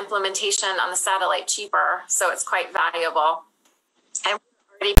makes the implementation on the satellite cheaper, so it's quite valuable. And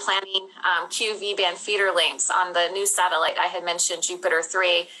we're already planning QV band feeder links on the new satellite I had mentioned, Jupiter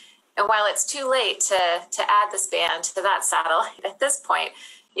 3. And while it's too late to add this band to that satellite at this point,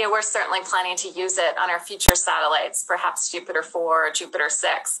 we're certainly planning to use it on our future satellites, perhaps Jupiter 4 or Jupiter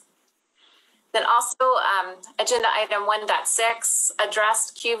 6. Then also, agenda item 1.6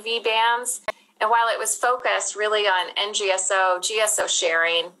 addressed QV bands. And while it was focused really on NGSO, GSO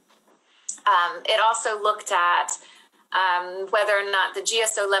sharing, it also looked at whether or not the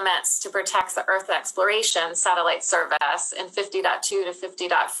GSO limits to protect the Earth exploration satellite service in 50.2 to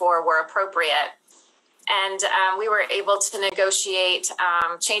 50.4 were appropriate. And we were able to negotiate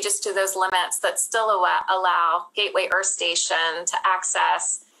changes to those limits that still allow Gateway Earth Station to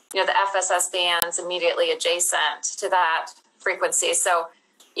access, the FSS bands immediately adjacent to that frequency. So,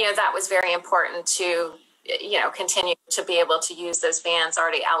 that was very important to, continue to be able to use those bands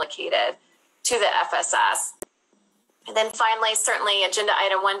already allocated to the FSS. And then finally, certainly agenda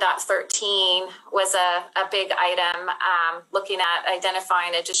item 1.13 was a big item looking at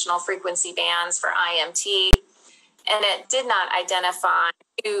identifying additional frequency bands for IMT. And it did not identify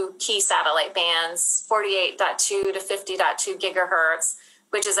two key satellite bands, 48.2 to 50.2 gigahertz,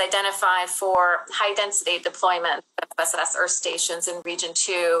 which is identified for high density deployment of FSS Earth stations in region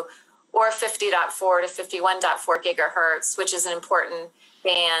 2, or 50.4 to 51.4 gigahertz, which is an important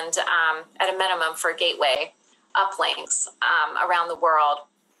band at a minimum for gateway uplinks around the world.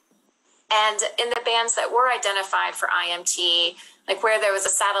 And in the bands that were identified for IMT, like where there was a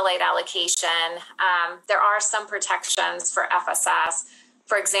satellite allocation, there are some protections for FSS.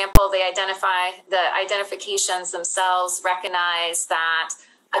 For example, the identifications themselves recognize that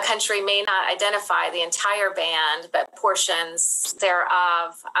a country may not identify the entire band, but portions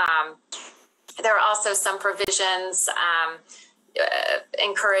thereof. There are also some provisions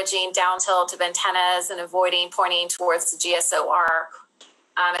encouraging down tilt of antennas and avoiding pointing towards the GSO arc,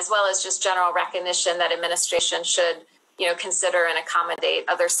 as well as just general recognition that administration should, consider and accommodate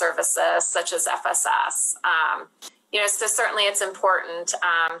other services such as FSS. So certainly it's important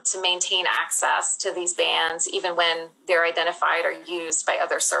to maintain access to these bands, even when they're identified or used by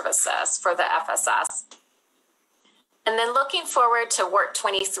other services for the FSS. And then looking forward to work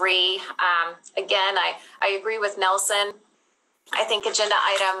 23, again, I agree with Nelson. I think agenda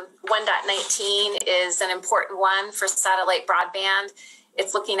item 1.19 is an important one for satellite broadband.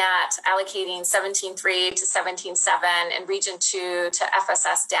 It's looking at allocating 17.3 to 17.7 and region 2 to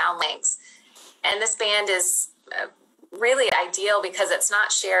FSS downlinks. And this band is really ideal because it's not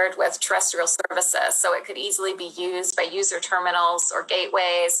shared with terrestrial services, so it could easily be used by user terminals or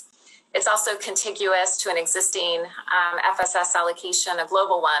gateways. It's also contiguous to an existing FSS allocation, a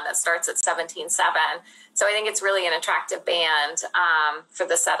global one that starts at 17.7. So I think it's really an attractive band for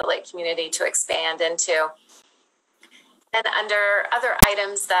the satellite community to expand into. And under other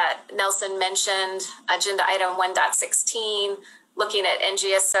items that Nelson mentioned, agenda item 1.16, looking at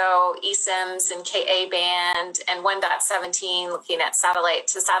NGSO, eSIMs, and KA band, and 1.17, looking at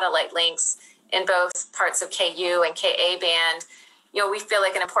satellite-to-satellite links in both parts of KU and KA band. We feel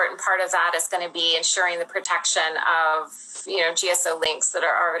like an important part of that is going to be ensuring the protection of, GSO links that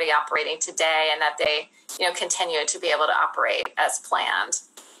are already operating today and that they, continue to be able to operate as planned.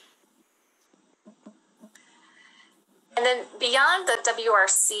 And then beyond the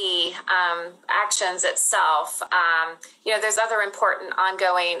WRC actions itself, there's other important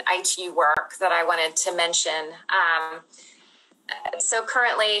ongoing ITU work that I wanted to mention. So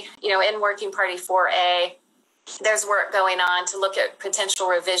currently, in Working Party 4A, there's work going on to look at potential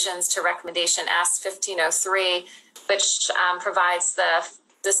revisions to Recommendation S-1503, which provides the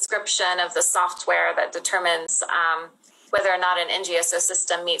description of the software that determines whether or not an NGSO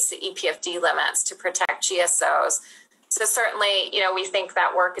system meets the EPFD limits to protect GSOs. So certainly, we think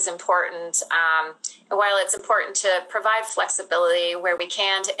that work is important. And while it's important to provide flexibility where we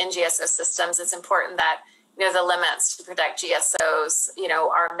can to NGSO systems, it's important that, the limits to protect GSOs,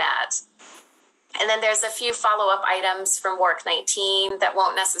 are met. And then there's a few follow-up items from Work 19 that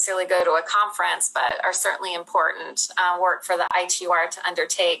won't necessarily go to a conference, but are certainly important work for the ITUR to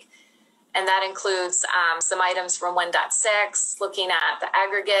undertake. And that includes some items from 1.6, looking at the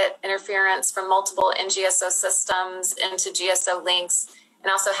aggregate interference from multiple NGSO systems into GSO links,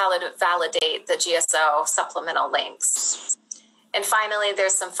 and also how to validate the GSO supplemental links. And finally,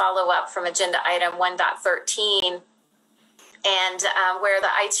 there's some follow-up from agenda item 1.13, and where the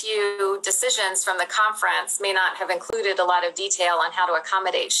ITU decisions from the conference may not have included a lot of detail on how to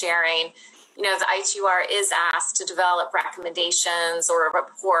accommodate sharing. The ITUR is asked to develop recommendations or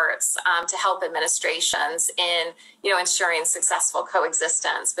reports to help administrations in, ensuring successful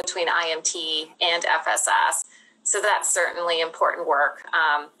coexistence between IMT and FSS. So that's certainly important work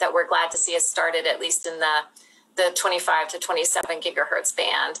that we're glad to see has started, at least in the 25 to 27 gigahertz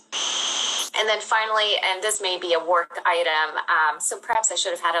band. And then finally, and this may be a work item, so perhaps I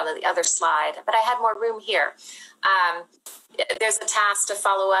should have had it on the other slide, but I had more room here. There's a task to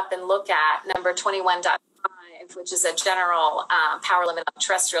follow up and look at number 21.5, which is a general power limit on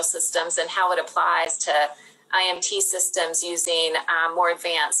terrestrial systems and how it applies to IMT systems using more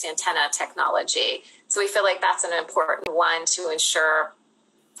advanced antenna technology. So we feel like that's an important one to ensure,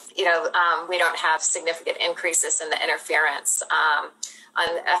 we don't have significant increases in the interference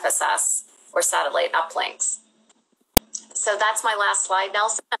on FSS or satellite uplinks. So that's my last slide,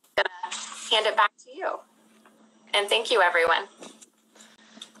 Nelson. I'm going to hand it back to you. And thank you, everyone.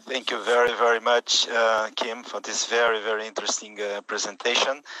 Thank you very, very much, Kim, for this very, very interesting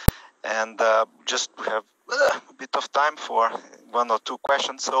presentation. And just we have a bit of time for one or two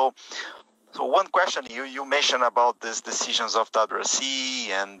questions. So one question, you mentioned about these decisions of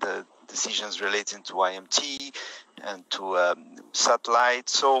WRC and decisions relating to IMT and to satellite.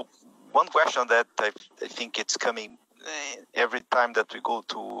 So one question that I think it's coming every time that we go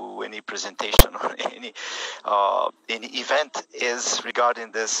to any presentation or any event is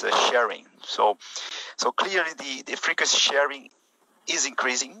regarding this sharing. So clearly the frequency sharing is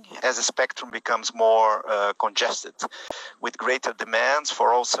increasing as the spectrum becomes more congested, with greater demands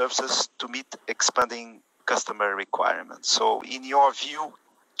for all services to meet expanding customer requirements. So in your view,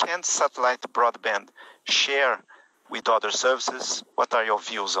 can satellite broadband share with other services. What are your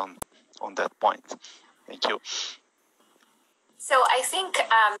views on that point? Thank you. So I think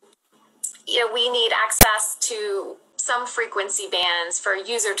we need access to some frequency bands for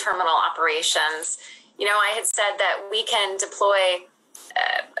user terminal operations. I had said that we can deploy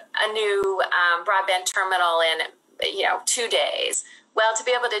a new broadband terminal in 2 days. Well, to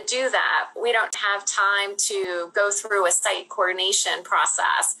be able to do that, we don't have time to go through a site coordination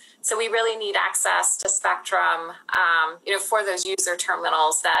process. So we really need access to spectrum, for those user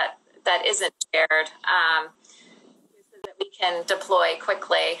terminals that isn't shared, so that we can deploy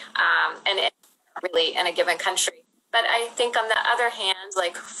quickly and really in a given country. But I think on the other hand,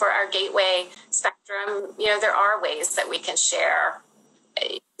 like for our gateway spectrum, there are ways that we can share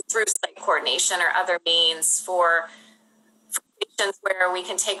through site coordination or other means for regions where we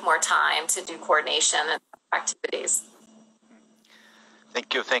can take more time to do coordination and activities.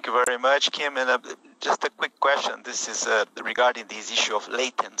 Thank you very much, Kim. And just a quick question. This is regarding this issue of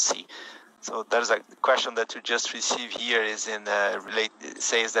latency. So there's a question that you just received here is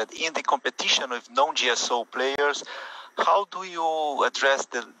says that in the competition with non-GSO players, how do you address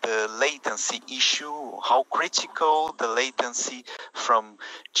the latency issue? How critical the latency from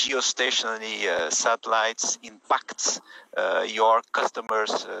geostationary satellites impacts your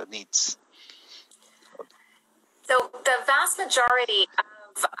customers' needs? So the vast majority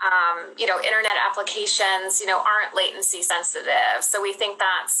of internet applications aren't latency latency sensitive. So we think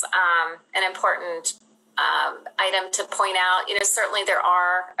that's an important item to point out. Certainly there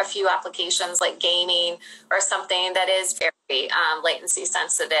are a few applications like gaming or something that is very latency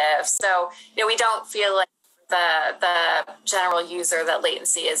sensitive. So, we don't feel like the general user that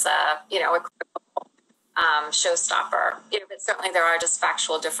latency is a critical showstopper. But certainly there are just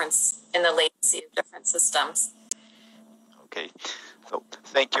factual difference in the latency of different systems. Okay. So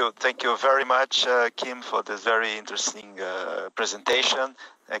thank you very much, Kim, for this very interesting presentation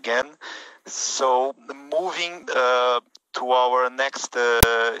again. So moving to our next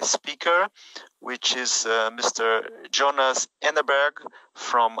speaker, which is Mr. Jonas Eneberg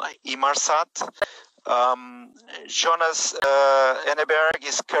from INMARSAT. Jonas Eneberg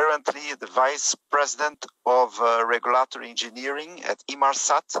is currently the Vice President of Regulatory Engineering at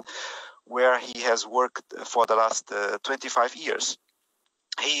INMARSAT, where he has worked for the last 25 years.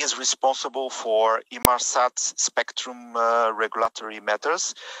 He is responsible for INMARSAT's spectrum regulatory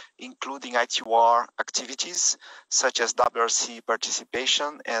matters, including ITUR activities such as WRC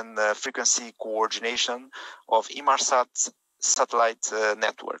participation and frequency coordination of INMARSAT satellite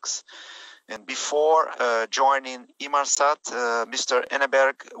networks. And before joining INMARSAT, Mr.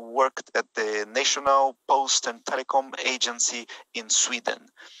 Eneberg worked at the National Post and Telecom Agency in Sweden.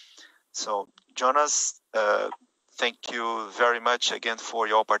 So, Jonas, thank you very much again for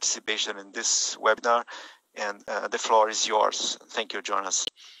your participation in this webinar, and the floor is yours. Thank you, Jonas.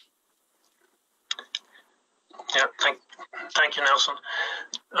 Yeah, thank you, Nelson.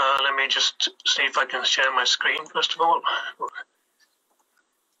 Let me just see if I can share my screen first of all.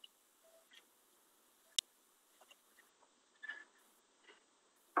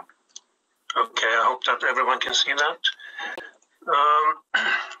 Okay, I hope that everyone can see that.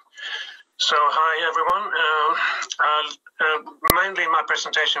 So hi everyone. Mainly my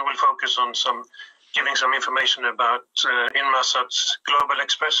presentation will focus on giving some information about INMARSAT's Global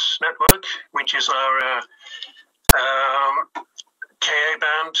Express network, which is our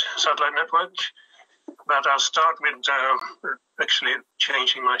Ka-band satellite network. But I'll start with actually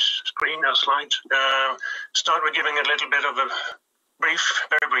changing my screen or slide. Start with giving a little bit of a very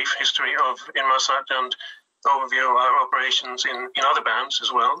brief history of INMARSAT and overview of our operations in other bands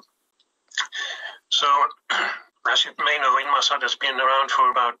as well. So, as you may know, INMARSAT has been around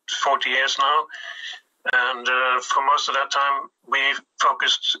for about 40 years now, and for most of that time, we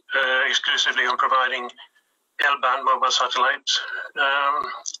focused exclusively on providing L-band mobile satellite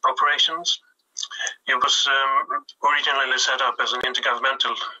operations. It was originally set up as an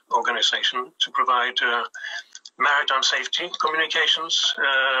intergovernmental organization to provide maritime safety communications,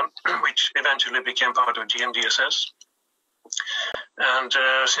 which eventually became part of GMDSS. And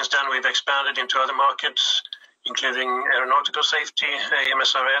since then, we've expanded into other markets, including aeronautical safety,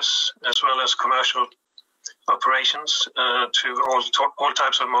 AMSRS, as well as commercial operations to all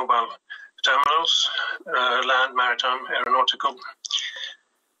types of mobile terminals, land, maritime, aeronautical.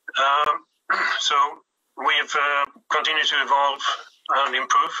 So we've continued to evolve and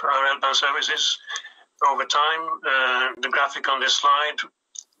improve our L-band services over time. The graphic on this slide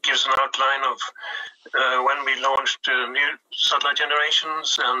gives an outline of when we launched new satellite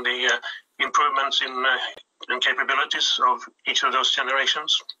generations and the improvements in capabilities of each of those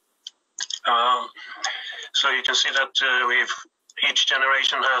generations. So you can see that each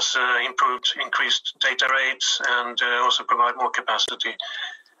generation has increased data rates and also provide more capacity.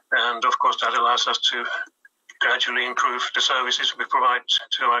 And of course, that allows us to gradually improve the services we provide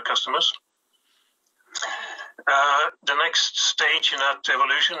to our customers. The next stage in that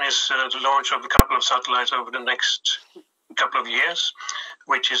evolution is the launch of a couple of satellites over the next couple of years,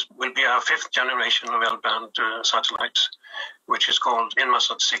 which will be our 5th generation of L-band satellites, which is called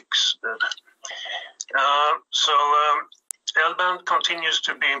INMARSAT 6. L-band continues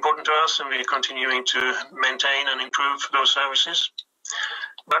to be important to us, and we're continuing to maintain and improve those services.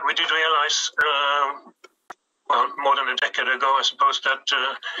 But we did realize, more than a decade ago, I suppose, that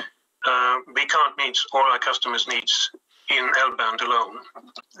we can't meet all our customers' needs in L-band alone,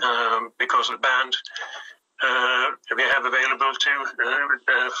 because the band we have available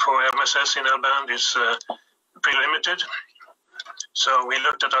for MSS in L-band is pretty limited. So we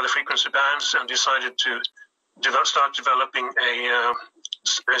looked at other frequency bands and decided to start developing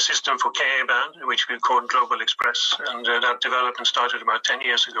a system for Ka-band, which we called Global Express, and that development started about 10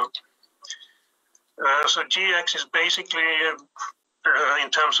 years ago. So GX is basically, in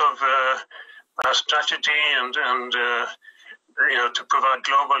terms of our strategy and to provide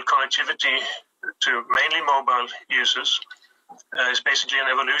global connectivity to mainly mobile users, is basically an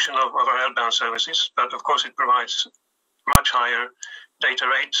evolution of our L-band services, but of course it provides much higher data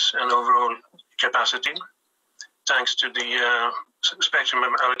rates and overall capacity, thanks to the spectrum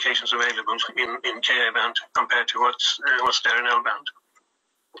allocations available in Ka-band compared to what's there in L-band.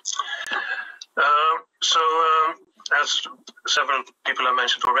 As several people have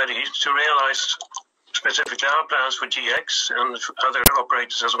mentioned already, to realize specifically our plans for GX and other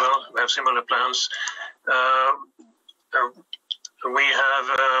operators as well, we have similar plans. We have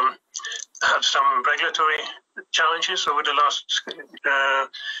had some regulatory challenges over the last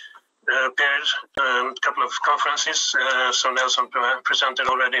period, a couple of conferences. So Nelson presented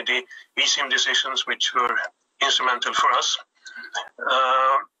already the ECIM decisions, which were instrumental for us.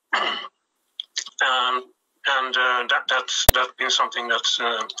 That's been something that's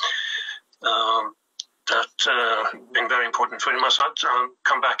been very important for INMARSAT. I'll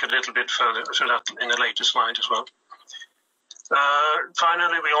come back a little bit further to that in a later slide as well.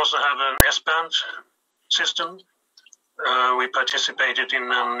 Finally, we also have an S-band system. We participated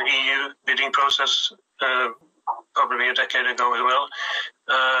in an EU bidding process probably a decade ago as well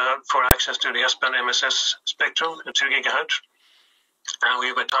for access to the S-band MSS spectrum, the 2 gigahertz. And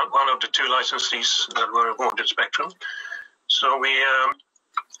we were one of the 2 licensees that were awarded spectrum. So we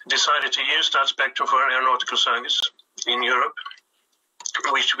decided to use that spectrum for aeronautical service in Europe,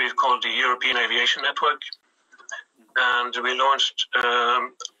 which we've called the European Aviation Network. And we launched a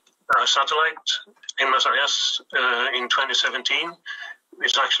satellite, INMARSAT S, in 2017.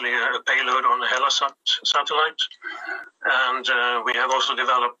 It's actually a payload on the VIASAT satellite. And we have also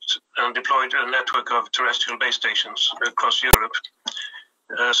developed and deployed a network of terrestrial base stations across Europe,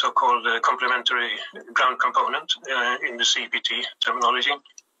 so-called complementary ground component in the CPT terminology.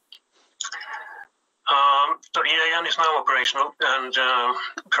 So EAN is now operational and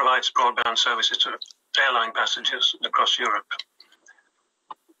provides broadband services to airline passengers across Europe.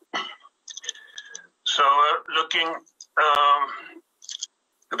 So looking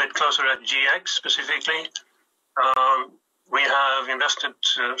a bit closer at GX specifically, we have invested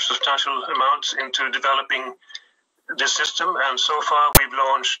substantial amounts into developing this system, and so far we've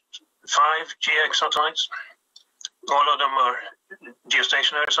launched 5 GX satellites. All of them are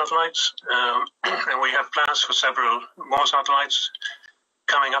geostationary satellites, and we have plans for several more satellites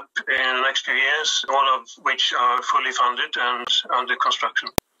coming up in the next few years, all of which are fully funded and under construction.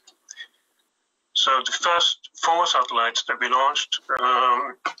 So the first 4 satellites that we launched,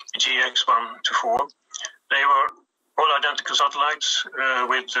 GX1 to 4, they were all identical satellites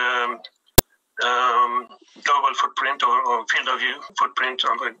with global footprint or field of view footprint,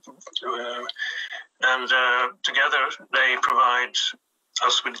 and together they provide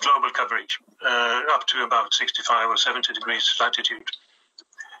us with global coverage up to about 65 or 70 degrees latitude.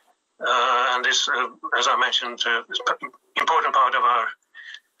 And this, as I mentioned, is an important part of our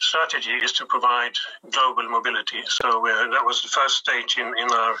strategy is to provide global mobility. So that was the first stage in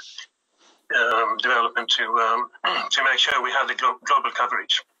our development to make sure we have the global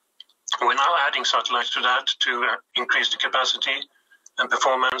coverage. We're now adding satellites to that to increase the capacity and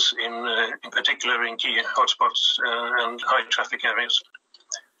performance in particular in key hotspots and high traffic areas.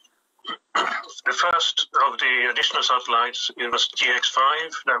 The first of the additional satellites, it was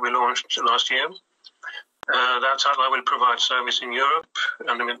GX5 that we launched last year. That satellite will provide service in Europe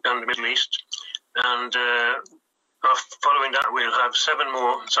and the Middle East, and Following that, we'll have 7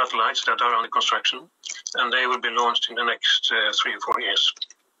 more satellites that are under construction, and they will be launched in the next 3 or 4 years.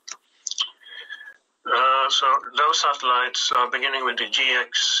 So those satellites are beginning with the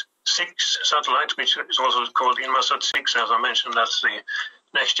GX6 satellite, which is also called INMARSAT 6. As I mentioned, that's the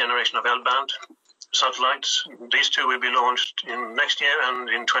next generation of L-band satellites. These 2 will be launched in next year and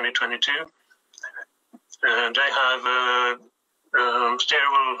in 2022. They have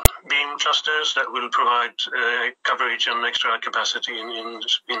steerable beam clusters that will provide coverage and extra capacity in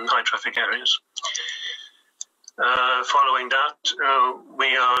high traffic areas. Following that,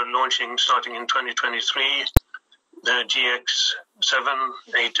 we are launching, starting in 2023, the GX7,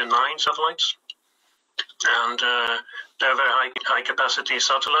 8, and 9 satellites. And they're very high capacity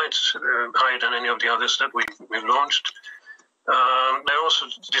satellites, higher than any of the others that we've launched. They're also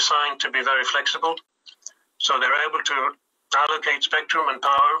designed to be very flexible, so they're able to allocate spectrum and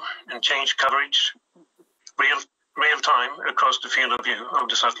power and change coverage real time across the field of view of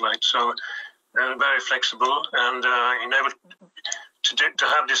the satellite. So very flexible and enabled to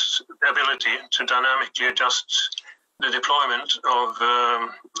have this ability to dynamically adjust the deployment of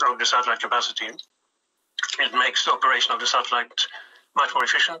the satellite capacity. It makes the operation of the satellite much more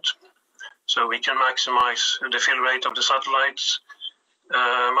efficient. So we can maximize the fill rate of the satellites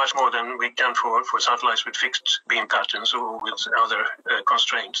much more than we can for satellites with fixed beam patterns or with other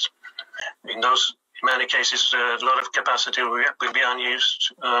constraints. In many cases, a lot of capacity will be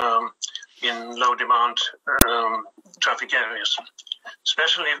unused in low demand traffic areas,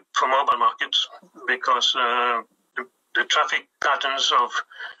 especially for mobile markets, because the traffic patterns of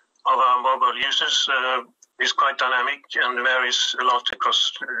our mobile users is quite dynamic and varies a lot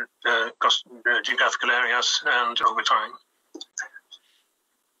across geographical areas and over time.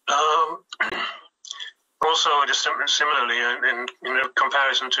 Also, similarly, in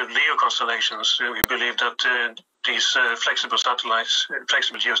comparison to LEO constellations, we believe that these flexible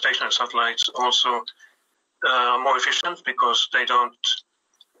geostationary satellites also are more efficient because they can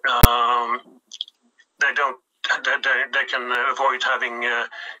avoid having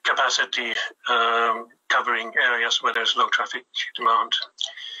capacity covering areas where there's low traffic demand.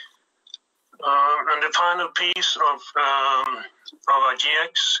 And the final piece of our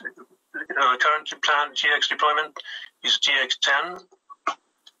GX, currently planned GX deployment, is GX10.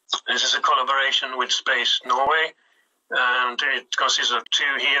 This is a collaboration with Space Norway, and it consists of 2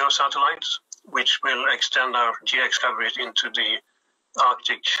 HEO satellites, which will extend our GX coverage into the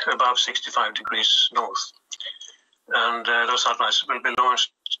Arctic above 65 degrees north. And those satellites will be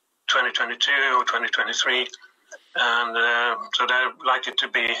launched 2022 or 2023, and so they're likely to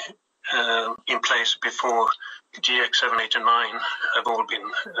be in place before GX7, 8, and 9 have all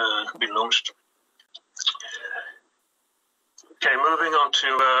been launched. Okay, moving on to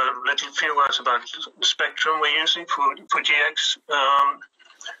a few words about the spectrum we're using for GX.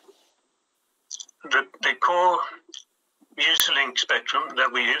 The core user-link spectrum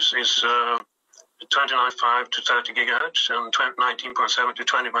that we use is 29.5 to 30 gigahertz and 19.7 to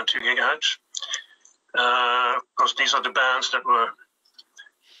 20.2 gigahertz. Of course, these are the bands that were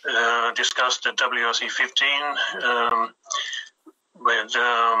discussed at WRC 15 with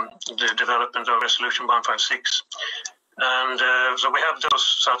the development of resolution 156. And so we have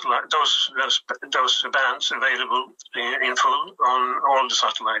those bands available in full on all the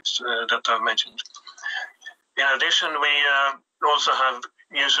satellites that I've mentioned. In addition, we also have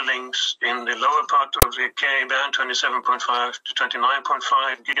user links in the lower part of the Ka band, 27.5 to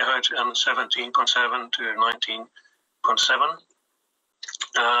 29.5 gigahertz and 17.7 to 19.7.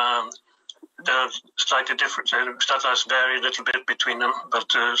 They're slightly different. Satellites vary a little bit between them,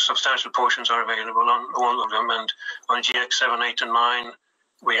 but substantial portions are available on all of them. And on GX7, 8, and 9,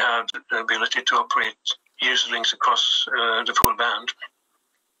 we have the ability to operate user links across the full band.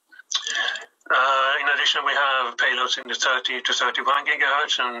 In addition, we have payloads in the 30 to 31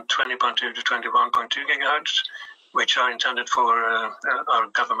 gigahertz and 20.2 to 21.2 gigahertz, which are intended for our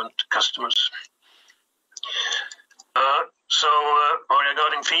government customers.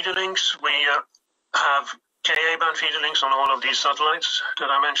 Regarding feeder links, we have Ka-band feeder links on all of these satellites that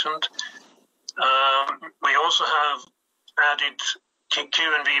I mentioned. We also have added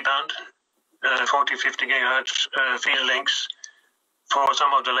Q and V band, 40, 50 gigahertz feeder links for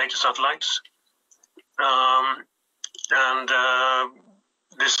some of the later satellites.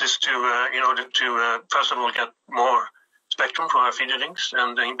 This is in order to first of all get more spectrum for our feeder links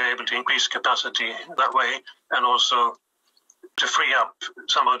and then be able to increase capacity that way, and also to free up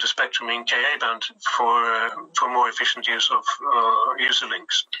some of the spectrum in Ka band for more efficient use of user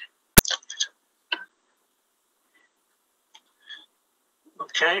links.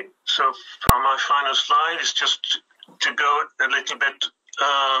 Okay, so for my final slide is just to go a little bit,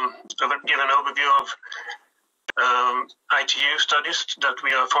 give an overview of ITU studies that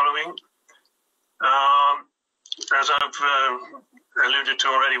we are following. As I've alluded to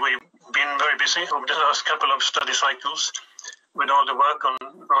already, we've been very busy over the last couple of study cycles with all the work on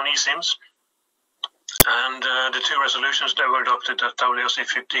eSIMs. And the two resolutions that were adopted at WRC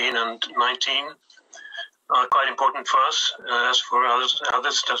 15 and 19 are quite important for us, as for others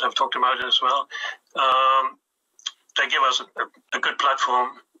that I've talked about it as well. They give us a good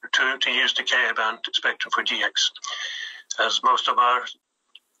platform to use the Ka-band spectrum for GX, as most of our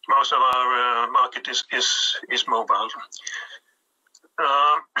market is mobile.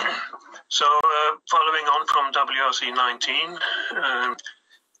 So following on from WRC 19,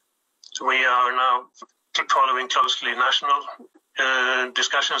 we are now following closely national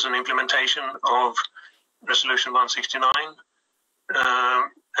discussions and implementation of Resolution 169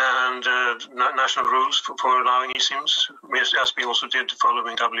 and national rules for allowing eSIMs, as we also did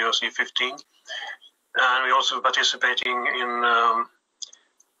following WRC 15. And we're also participating in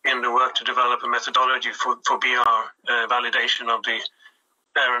the work to develop a methodology for BR validation of the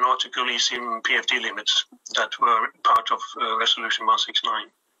aeronautical eSIM PFD limits that were part of Resolution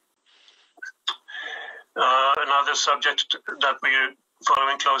 169. Another subject that we're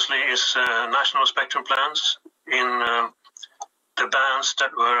following closely is national spectrum plans in the bands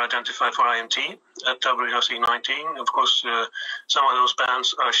that were identified for IMT at WRC 19. Of course, some of those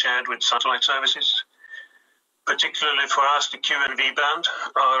bands are shared with satellite services. Particularly for us, the Q and V band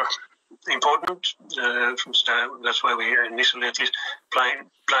are important. That's why we initially at least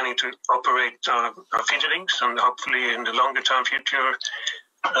planning to operate our feeder links, and hopefully in the longer term future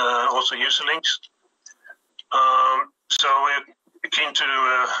also user links. So we're keen to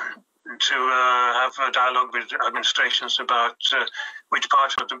have a dialogue with administrations about which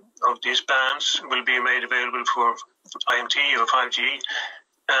parts of these bands will be made available for IMT or 5G,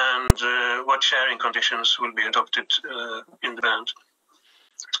 and what sharing conditions will be adopted in the band.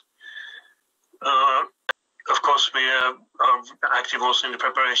 Of course, we are active also in the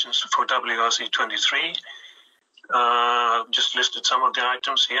preparations for WRC 23. Just listed some of the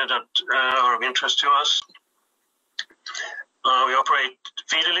items here that are of interest to us. We operate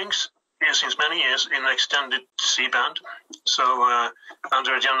feeder links since many years in extended C-band. So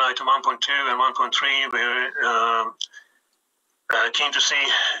under agenda item 1.2 and 1.3, we're keen to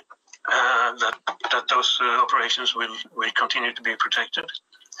see that those operations will continue to be protected.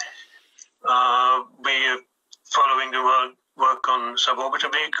 We're following the work on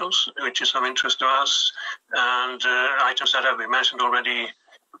suborbital vehicles, which is of interest to us, and items that have been mentioned already.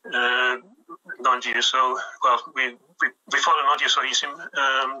 Non-GSO, well, we follow non-GSO eSIM.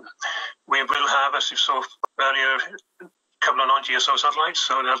 We will have, as you saw earlier, a couple of non-GSO satellites,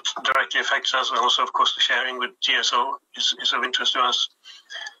 so that directly affects us. And also, of course, the sharing with GSO is of interest to us.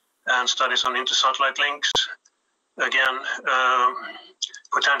 And studies on inter-satellite links, again,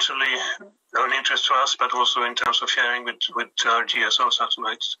 potentially an interest to us, but also in terms of sharing with our GSO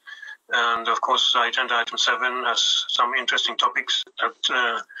satellites. And of course, agenda item 7 has some interesting topics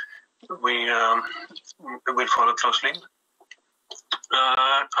that we will follow closely.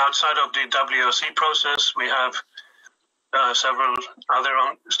 Outside of the WRC process, we have several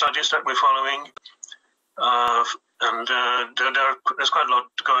other studies that we're following, and there's quite a lot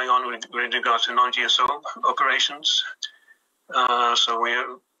going on with regard to non-GSO operations. So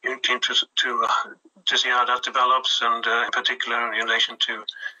we're keen to see how that develops, and in particular in relation to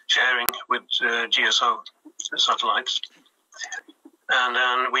sharing with GSO satellites. And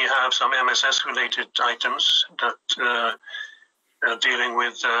then we have some MSS-related items that are dealing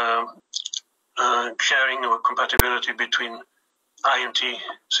with sharing or compatibility between IMT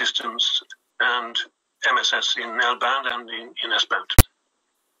systems and MSS in L-band and in S-band.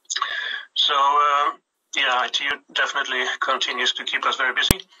 So, yeah, ITU definitely continues to keep us very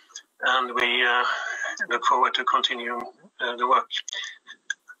busy, and we look forward to continuing the work.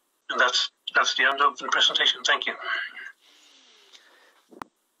 And that's the end of the presentation. Thank you.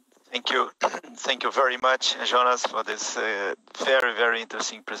 Thank you. Thank you very much, Jonas, for this very, very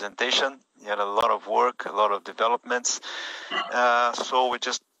interesting presentation. You had a lot of work, a lot of developments. So we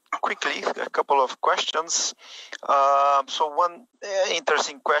just quickly, a couple of questions. So one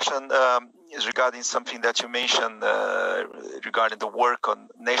interesting question is regarding something that you mentioned regarding the work on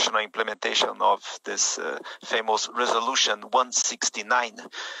national implementation of this famous Resolution 169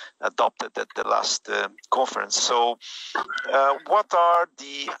 adopted at the last conference. So what are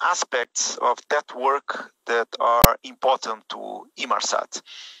the aspects of that work that are important to INMARSAT?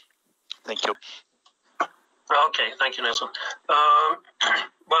 Thank you. Okay, thank you, Nelson.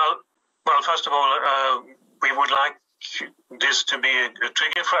 Well, first of all, we we would like this to be a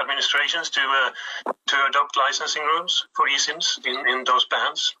trigger for administrations to adopt licensing rules for eSIMs in those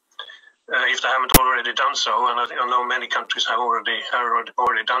bands, if they haven't already done so. And I know many countries have already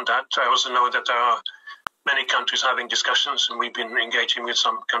done that. I also know that there are many countries having discussions, and we've been engaging with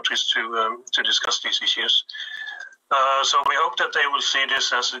some countries to discuss these issues. So we hope that they will see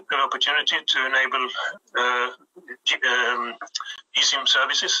this as a good opportunity to enable eSIM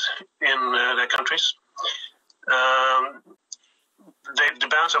services in their countries. The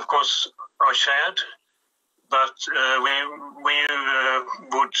bands, of course, are shared, but we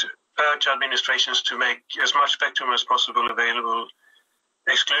would urge administrations to make as much spectrum as possible available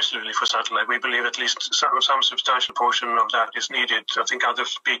exclusively for satellite. We believe at least some substantial portion of that is needed. I think other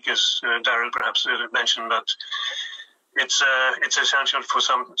speakers, Daryl perhaps mentioned that it's essential for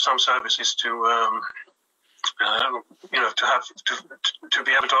some services to to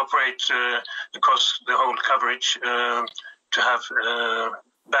be able to operate across the whole coverage, to have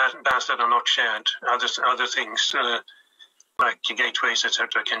bands that are not shared. Other things like gateways,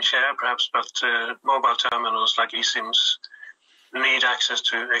 etc., can share perhaps, but mobile terminals like eSIMs need access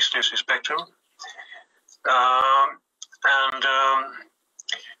to exclusive spectrum.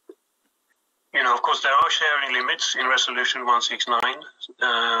 Of course, there are sharing limits in resolution 169,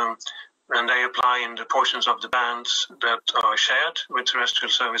 and they apply in the portions of the bands that are shared with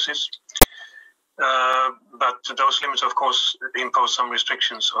terrestrial services. But those limits, of course, impose some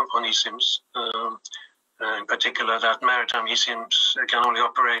restrictions on eSIMs, in particular that maritime eSIMs can only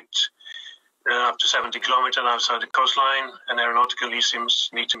operate up to 70 kilometers outside the coastline, and aeronautical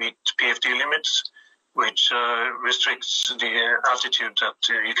eSIMs need to meet PFD limits, which restricts the altitude that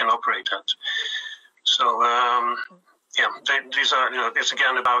you can operate at. So, these are, it's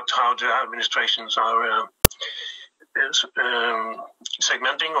again about how the administrations are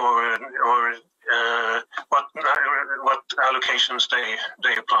segmenting or what allocations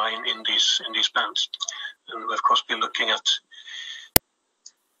they apply in these bands, and of course, be looking at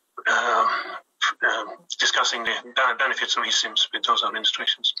discussing the benefits of eSIMs with those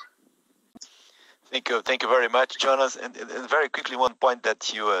administrations. Thank you very much, Jonas. And very quickly, one point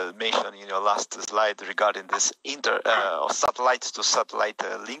that you mentioned in your last slide regarding this satellites to satellite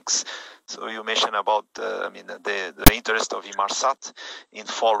links. So you mentioned about the interest of INMARSAT in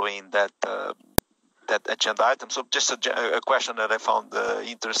following that agenda item. So just a question that I found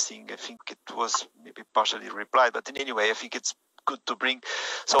interesting. I think it was maybe partially replied, but in any way, I think it's good to bring.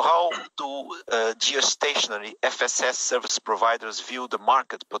 So how do geostationary FSS service providers view the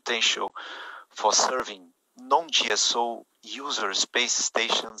market potential for serving non-GSO user space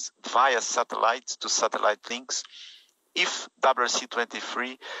stations via satellite to satellite links if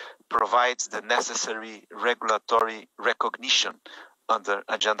WRC-23 provides the necessary regulatory recognition under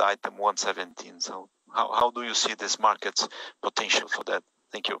agenda item 117? So how do you see this market's potential for that?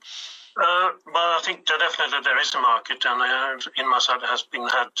 Thank you. Well, I think definitely there is a market, and INMARSAT has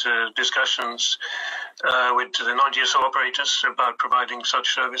had discussions with the non-GSO operators about providing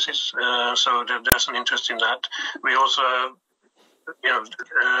such services. So there's an interest in that. We also, we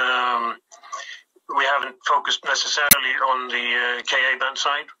haven't focused necessarily on the KA band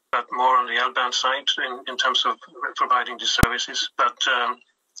side, but more on the L band side in terms of providing these services. But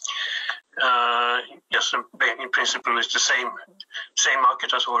yes, in principle, it's the same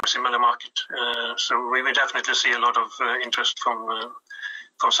market or a similar market. So we will definitely see a lot of interest from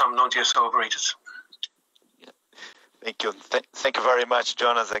some non-GSO operators. Thank you. Thank you very much,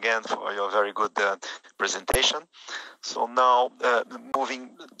 Jonas, again, for your very good presentation. So now,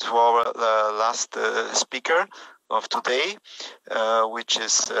 moving to our last speaker of today, which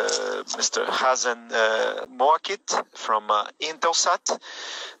is Mr. Hazem Moakkit from INTELSAT.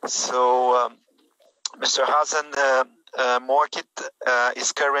 So, Mr. Hazem Moakkit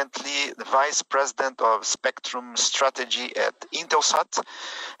is currently the Vice President of Spectrum Strategy at INTELSAT.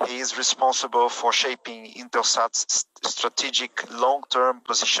 He is responsible for shaping INTELSAT's strategic long-term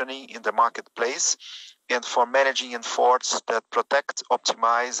positioning in the marketplace and for managing efforts that protect,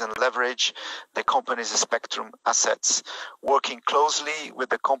 optimize, and leverage the company's spectrum assets, working closely with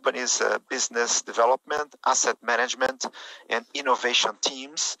the company's business development, asset management, and innovation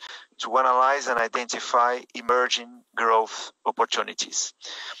teams to analyze and identify emerging growth opportunities.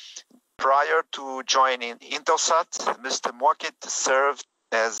 Prior to joining INTELSAT, Mr. Moakkit served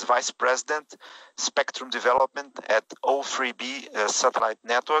as Vice President, Spectrum Development at O3B Satellite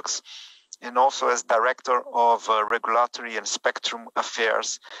Networks, and also as Director of Regulatory and Spectrum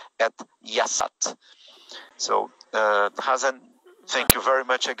Affairs at VIASAT. So, Hazem, thank you very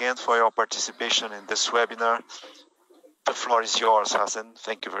much again for your participation in this webinar. The floor is yours, Hazem.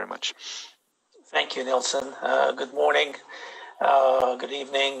 Thank you very much. Thank you, Nelson. Good morning, good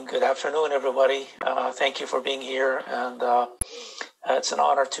evening, good afternoon, everybody. Thank you for being here, and it's an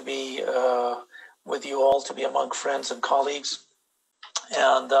honor to be with you all, to be among friends and colleagues.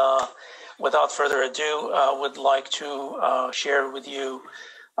 And without further ado, I would like to share with you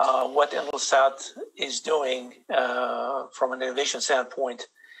what INTELSAT is doing from an innovation standpoint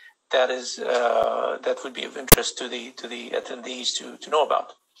that would be of interest to the attendees to know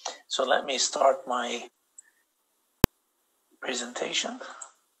about. So let me start my presentation.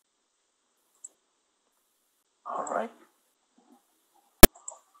 All right.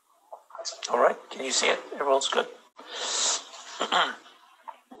 All right. Can you see it? Everyone's good.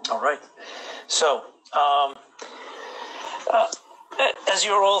 All right. So, as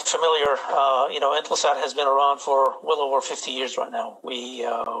you're all familiar, INTELSAT has been around for well over 50 years right now. We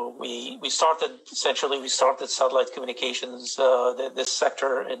started satellite communications, this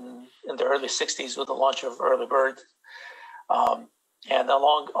sector in the early 60s with the launch of Early Bird. And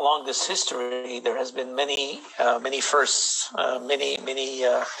along this history, there has been many firsts, many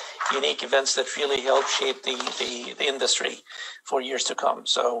unique events that really helped shape the industry for years to come.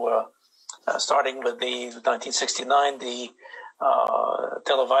 So, starting with the 1969,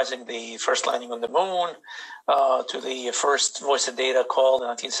 televising the first landing on the moon, to the first voice of data call in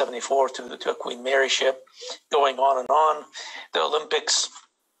 1974 to a Queen Mary ship, going on and on. The Olympics,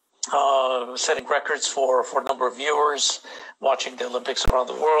 setting records for number of viewers watching the Olympics around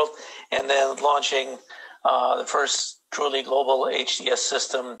the world, and then launching the first truly global HDS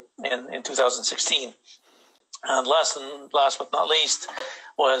system in 2016. And last but not least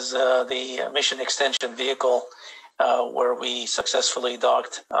was the mission extension vehicle, where we successfully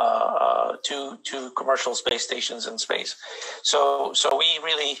docked two commercial space stations in space. So we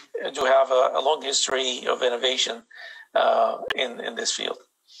really do have a long history of innovation in this field.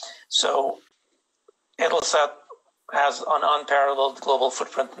 So INTELSAT has an unparalleled global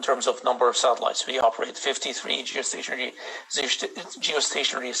footprint in terms of number of satellites. We operate 53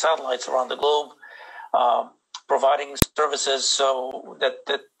 geostationary satellites around the globe, providing services so that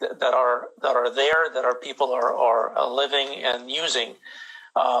are there, that our people are living and using.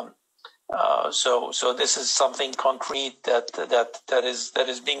 So this is something concrete that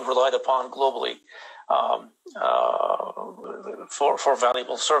is being relied upon globally for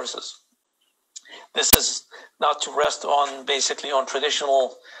valuable services. This is not to rest on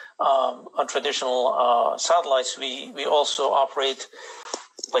traditional satellites. We also operate,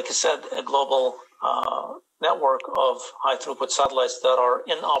 like I said, a global network of high throughput satellites that are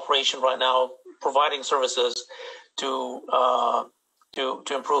in operation right now, providing services to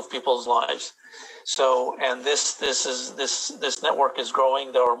improve people's lives. So, and this network is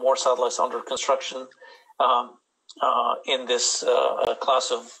growing. There are more satellites under construction in this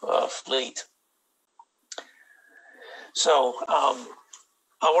class of fleet. So,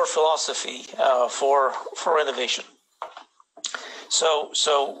 our philosophy for innovation. So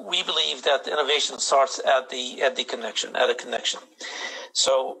we believe that innovation starts at a connection.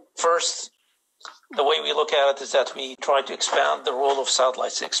 So first, the way we look at it is that we try to expand the role of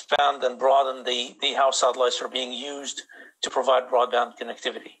satellites, expand and broaden the how satellites are being used to provide broadband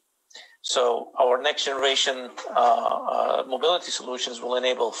connectivity. So our next generation mobility solutions will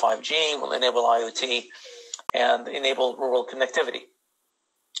enable 5G, will enable IoT, and enable rural connectivity.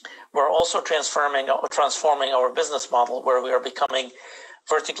 We're also transforming our business model, where we are becoming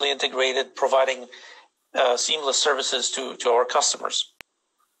vertically integrated, providing seamless services to our customers.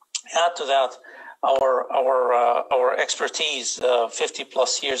 Add to that our expertise, 50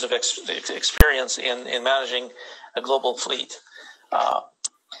 plus years of experience in managing a global fleet,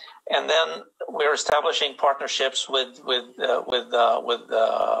 and then we're establishing partnerships with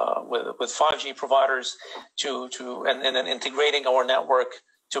 5G providers and then integrating our network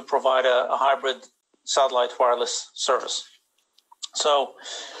to provide a hybrid satellite wireless service. So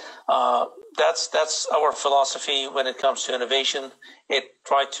that's our philosophy when it comes to innovation. It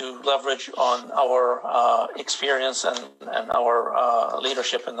tried to leverage on our experience and our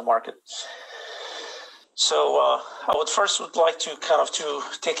leadership in the market. So I would like to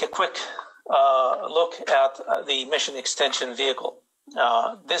take a quick look at the mission extension vehicle.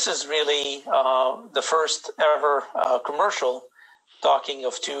 This is really the first ever commercial docking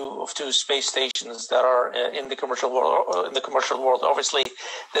of two space stations that are in the commercial world. Obviously,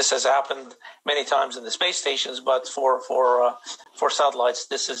 this has happened many times in the space stations, but for satellites,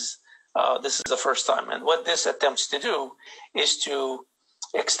 this is the first time. And what this attempts to do is to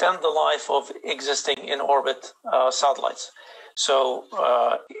extend the life of existing in orbit satellites. So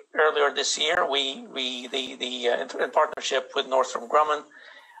earlier this year, we in partnership with Northrop Grumman,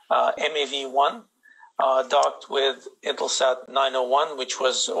 MAV-1 docked with Intelsat 901, which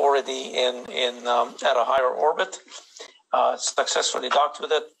was already at a higher orbit. Successfully docked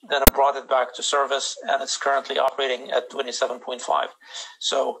with it, then I brought it back to service, and it's currently operating at 27.5.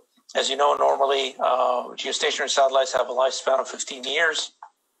 So, as you know, normally geostationary satellites have a lifespan of 15 years,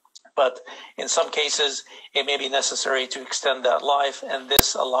 but in some cases it may be necessary to extend that life, and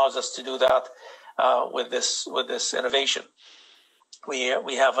this allows us to do that with this innovation. We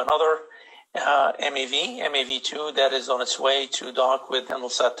have another MAV-2 that is on its way to dock with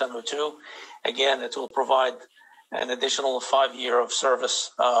Intelsat 1002. Again, it will provide an additional 5 years of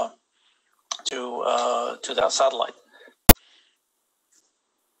service to that satellite.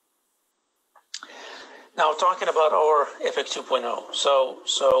 Now, talking about our EPIC 2.0.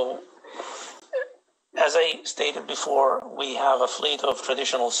 So as I stated before, we have a fleet of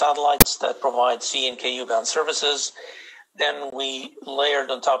traditional satellites that provide C and Ku band services. Then we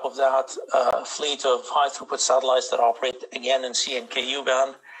layered on top of that a fleet of high throughput satellites that operate again in C and Ku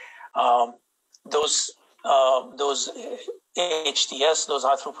band. Those HTS, those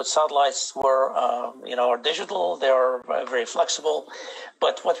high throughput satellites are digital. They are very flexible.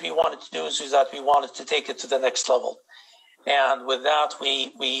 But what we wanted to do is that we wanted to take it to the next level. And with that,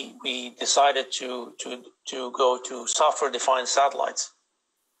 we decided to go to software-defined satellites.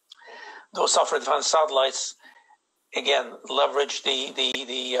 Those software-defined satellites, again, leverage the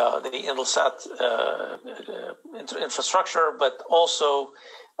Intelsat infrastructure, but also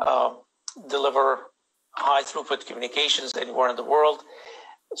deliver high throughput communications anywhere in the world.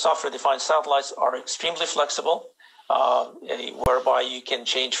 Software-defined satellites are extremely flexible, whereby you can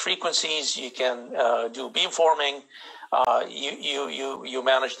change frequencies, you can do beamforming, you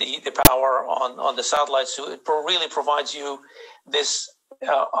manage the power on the satellite. So it really provides you this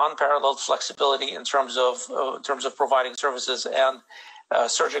unparalleled flexibility in terms of providing services and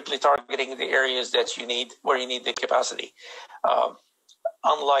surgically targeting the areas that you need, where you need the capacity.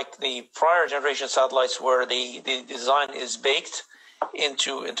 Unlike the prior generation satellites where the design is baked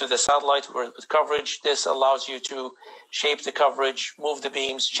into the satellite with coverage, this allows you to shape the coverage, move the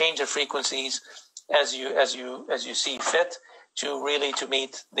beams, change the frequencies as you see fit to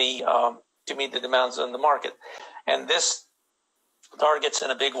meet the demands on the market. And this targets in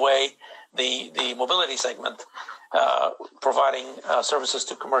a big way the mobility segment, providing services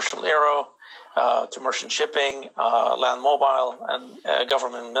to commercial aero, to merchant shipping, land mobile, and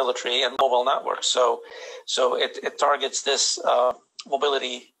government, military, and mobile networks. So it targets this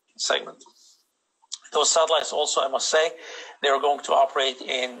mobility segment. Those satellites also, I must say, they are going to operate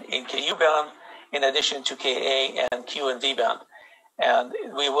in Ku band in addition to Ka and Q and V band. And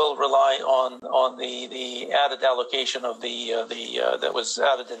we will rely on the added allocation of that was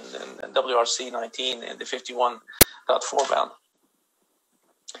added in WRC 19 in the 51.4 band.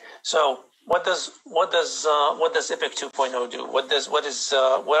 So what does EPIC 2.0 do? What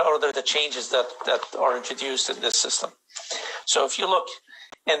are the changes that are introduced in this system? So if you look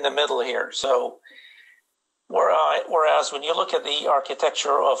in the middle here, so whereas when you look at the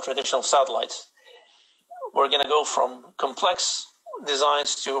architecture of traditional satellites, we're going to go from complex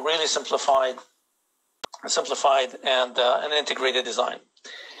designs to really simplified and an integrated design.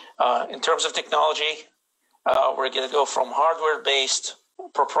 In terms of technology, we're going to go from hardware-based,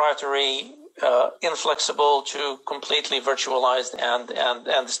 proprietary, inflexible to completely virtualized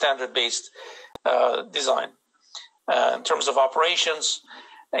and standard-based design. In terms of operations,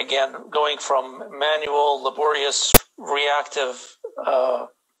 again, going from manual, laborious, reactive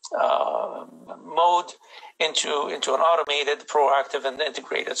mode into an automated, proactive, and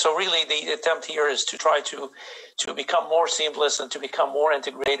integrated. So really, the attempt here is to try to become more seamless and to become more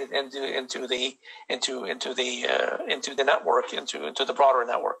integrated into the network, into the broader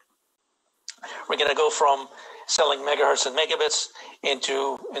network. We're going to go from selling megahertz and megabits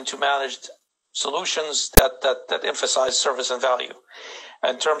into managed solutions that emphasize service and value.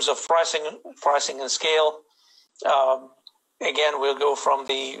 In terms of pricing and scale, again, we'll go from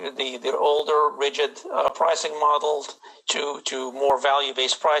the older rigid pricing model to more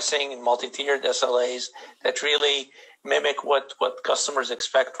value-based pricing and multi-tiered SLAs that really mimic what customers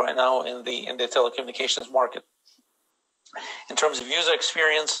expect right now in the telecommunications market. In terms of user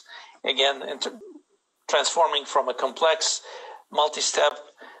experience, again, transforming from a complex multi-step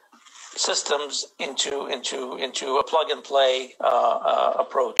systems into a plug-and-play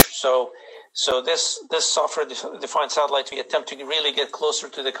approach. So this software-defined satellite, we attempt to really get closer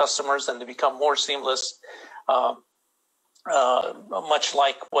to the customers and to become more seamless, much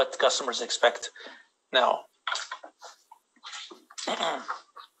like what customers expect now.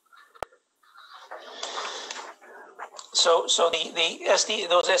 So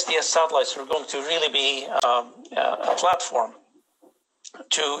those SDS satellites are going to really be a platform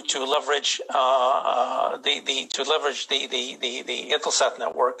to leverage the INTELSAT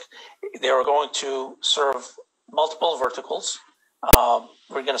network. They are going to serve multiple verticals.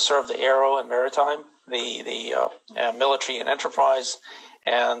 We're going to serve the aero and maritime, the military and enterprise,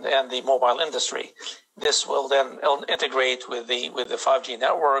 and the mobile industry. This will then integrate with the 5G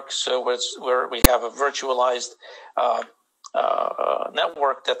network, so where we have a virtualized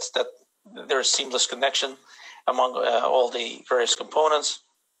network that there's seamless connection among all the various components,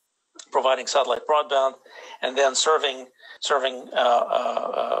 providing satellite broadband, and then serving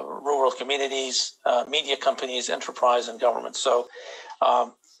rural communities, media companies, enterprise, and government. So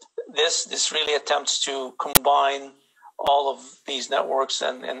this really attempts to combine all of these networks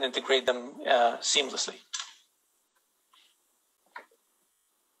and integrate them seamlessly.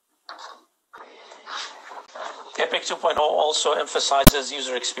 EPIC 2.0 also emphasizes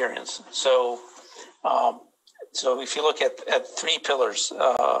user experience. So if you look at three pillars,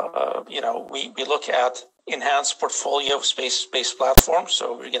 we look at enhanced portfolio of space-based platforms.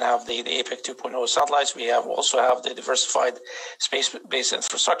 So we're going to have the EPIC 2.0 satellites. We also have the diversified space-based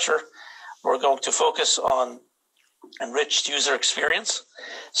infrastructure. We're going to focus on enriched user experience.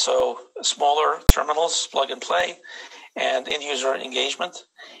 So smaller terminals, plug and play, and end-user engagement.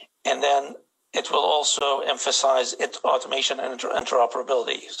 And then it will also emphasize automation and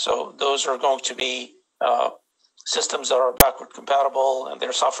interoperability. So those are going to be systems that are backward compatible and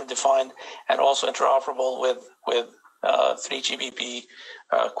they're software defined and also interoperable with 3GPP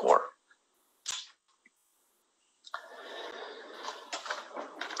core.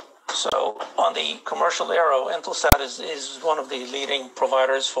 So on the commercial aero, INTELSAT is one of the leading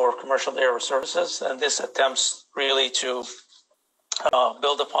providers for commercial aero services, and this attempts really to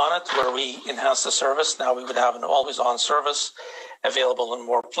build upon it, where we enhance the service. Now we would have an always-on service available in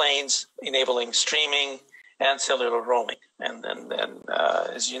more planes, enabling streaming and cellular roaming. And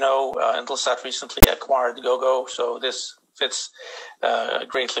as you know, INTELSAT recently acquired GoGo, so this fits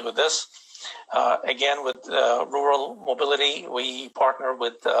greatly with this. Again, with rural mobility, we partner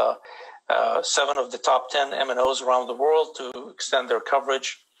with 7 of the top 10 MNOs around the world to extend their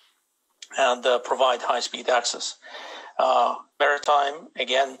coverage and provide high-speed access. Maritime,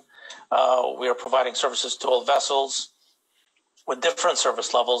 again, we are providing services to all vessels with different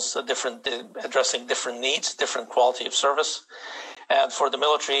service levels, addressing different needs, different quality of service. And for the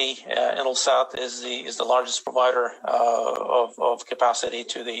military, INTELSAT is the largest provider of capacity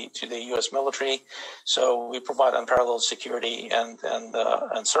to the U.S. military. So we provide unparalleled security and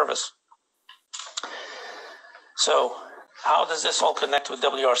service. So how does this all connect with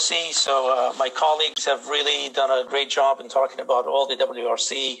WRC? So my colleagues have really done a great job in talking about all the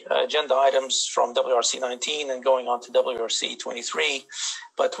WRC agenda items from WRC 19 and going on to WRC 23.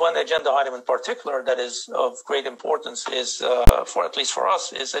 But one agenda item in particular that is of great importance is, at least for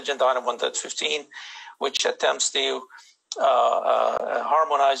us, is agenda item 1.15, which attempts to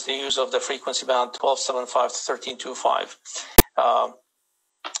harmonize the use of the frequency band 1275 to 1325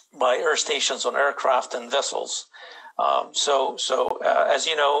 by earth stations on aircraft and vessels. As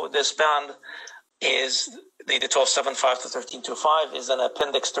you know, this band is the 1275 to 1325 is an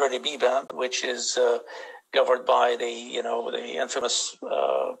Appendix 30B band, which is governed by the infamous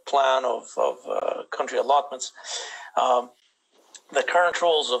plan of country allotments. The current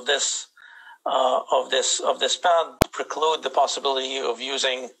rules of this band preclude the possibility of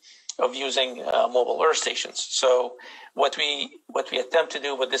using mobile earth stations. So what we attempt to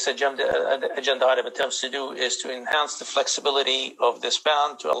do with this agenda item attempts to do is to enhance the flexibility of this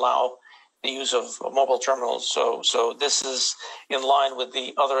band to allow the use of mobile terminals. So this is in line with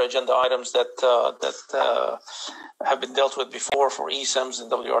the other agenda items that have been dealt with before for eSIMs and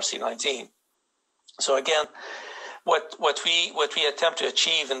WRC 19. So again, what we attempt to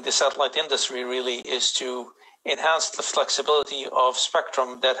achieve in the satellite industry really is to enhance the flexibility of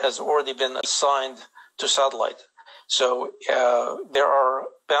spectrum that has already been assigned to satellite. So there are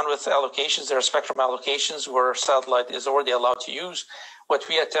bandwidth allocations, there are spectrum allocations where satellite is already allowed to use. What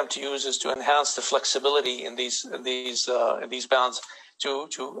we attempt to use is to enhance the flexibility in these bands to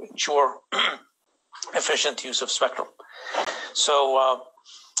ensure efficient use of spectrum. So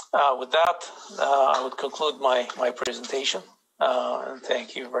with that, I would conclude my presentation, and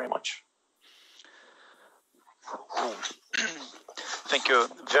thank you very much. Thank you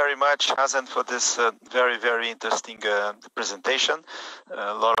very much, Hazem, for this very, very interesting presentation.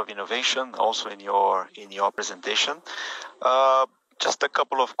 A lot of innovation also in your presentation. Just a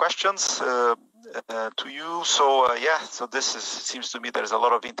couple of questions. to you. So yeah, so seems to me there's a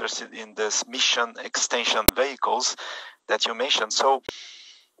lot of interest in this mission extension vehicles that you mentioned. So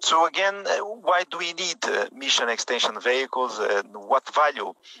again, why do we need mission extension vehicles, and what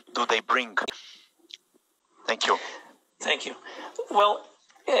value do they bring? Thank you. Thank you. Well,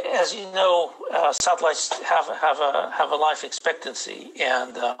 as you know, satellites have a life expectancy,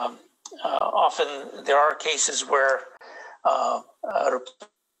 and often there are cases where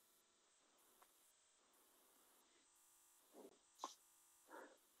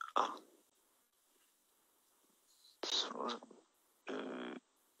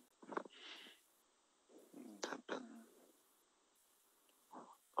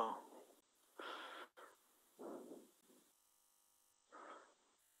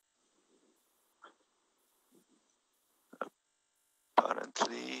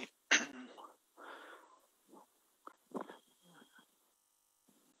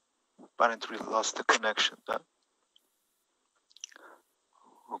Apparently lost the connection.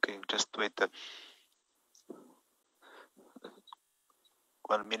 Okay, just wait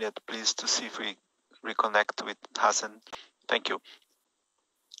 1 minute, please, to see if we reconnect with Hazem. Thank you.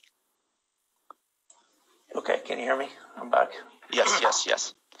 Okay, can you hear me? I'm back.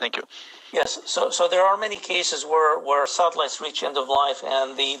 Yes. Thank you. Yes, so there are many cases where satellites reach end of life,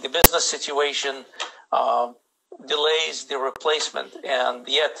 and the business situation delays the replacement, and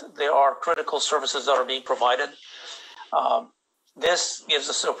yet there are critical services that are being provided. This gives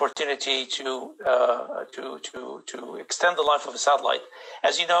us the opportunity to extend the life of a satellite.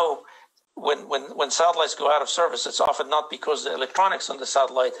 As you know, when satellites go out of service, it's often not because the electronics on the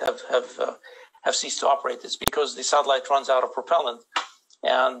satellite have ceased to operate. It's because the satellite runs out of propellant,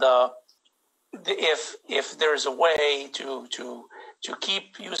 and if there is a way to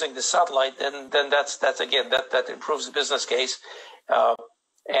keep using the satellite, then that's again that improves the business case,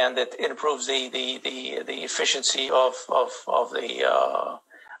 and it improves the efficiency of the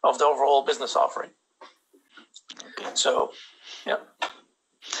overall business offering. Okay. So, yeah.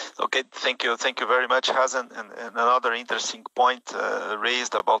 Okay, thank you very much, Hazem. And another interesting point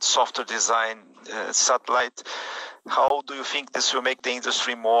raised about software design satellite. How do you think this will make the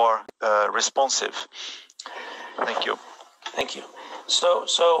industry more responsive? Thank you. Thank you. So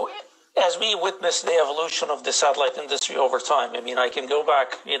as we witness the evolution of the satellite industry over time, I mean, I can go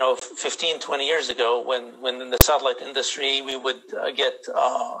back, 15, 20 years ago when in the satellite industry, we would get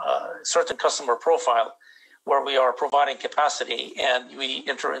a certain customer profile where we are providing capacity, and we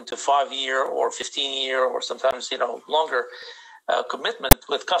enter into 5-year or 15-year or sometimes, longer commitment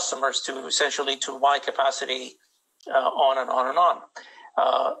with customers to essentially to buy capacity on and on and on.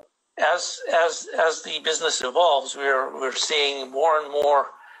 As the business evolves, we're seeing more and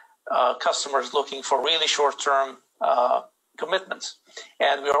more customers looking for really short-term commitments,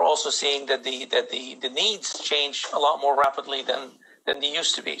 and we are also seeing that the needs change a lot more rapidly than they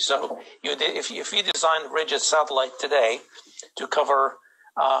used to be. So if you design a rigid satellite today to cover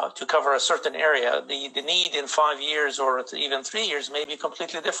a certain area, the need in 5 years or even 3 years may be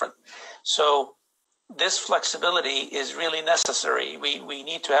completely different. So this flexibility is really necessary. We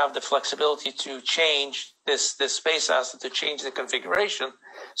need to have the flexibility to change this space asset, to change the configuration,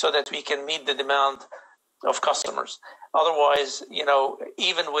 so that we can meet the demand of customers. Otherwise,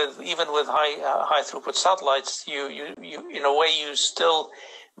 even with high throughput satellites, you in a way you still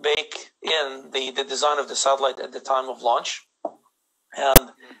bake in the design of the satellite at the time of launch,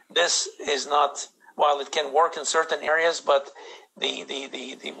 and this is not, while it can work in certain areas, but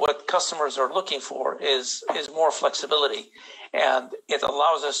the what customers are looking for is more flexibility, and it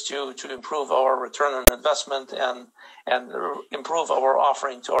allows us to improve our return on investment and improve our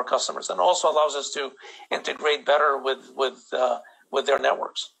offering to our customers, and also allows us to integrate better with their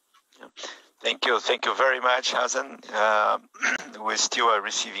networks. Thank you very much, Hazem. We still are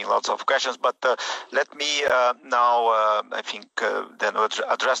receiving lots of questions, but let me now, I think, then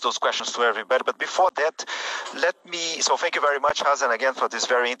address those questions to everybody. But before that, so thank you very much, Hazem, again, for this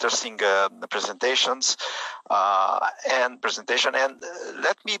very interesting presentations and presentation. And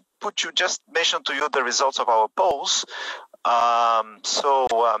let me just mention to you the results of our polls.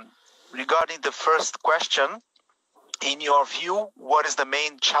 Regarding the first question, in your view, what is the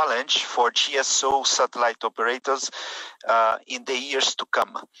main challenge for GSO satellite operators in the years to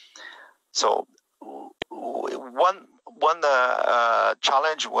come? So one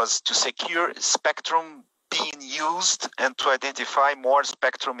challenge was to secure spectrum being used and to identify more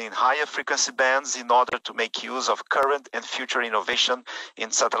spectrum in higher frequency bands in order to make use of current and future innovation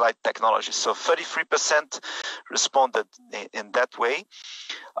in satellite technology. So 33% responded in that way.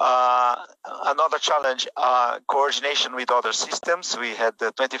 Another challenge, coordination with other systems. We had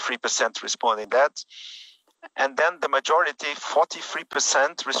 23% responding that. And then the majority,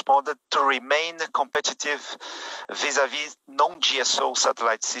 43%, responded to remain competitive vis-a-vis non-GSO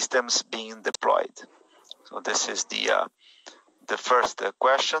satellite systems being deployed. So this is the first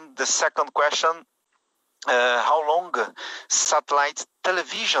question. The second question, how long satellite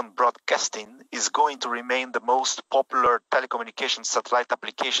television broadcasting is going to remain the most popular telecommunications satellite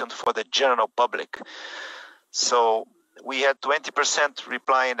application for the general public? So we had 20%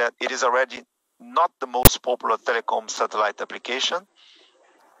 replying that it is already not the most popular telecom satellite application.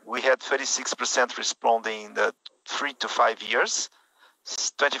 We had 36% responding in the 3 to 5 years,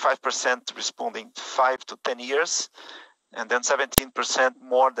 25% responding 5 to 10 years, and then 17%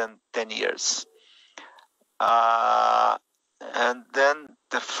 more than 10 years. And then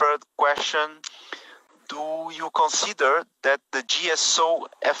the third question, do you consider that the GSO,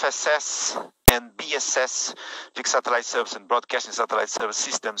 FSS, and BSS, fixed satellite service and broadcasting satellite service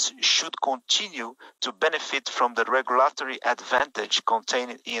systems, should continue to benefit from the regulatory advantage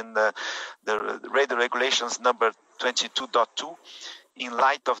contained in the radio regulations number 22.2 in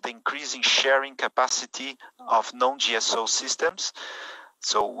light of the increasing sharing capacity of non-GSO systems?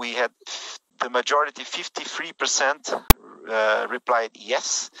 So we had the majority, 53%, replied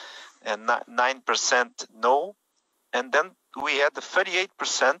yes, and 9% no. And then we had the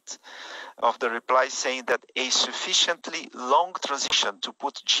 38% of the replies saying that a sufficiently long transition to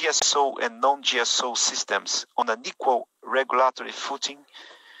put GSO and non-GSO systems on an equal regulatory footing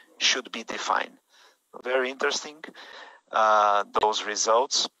should be defined. Very interesting, those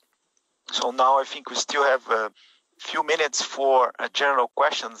results. So now I think we still have a few minutes for general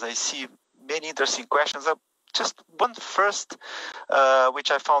questions. I see many interesting questions. Just one first,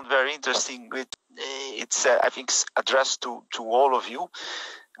 which I found very interesting. It's I think addressed to all of you.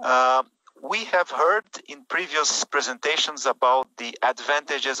 We have heard in previous presentations about the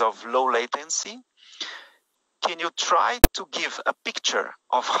advantages of low latency. Can you try to give a picture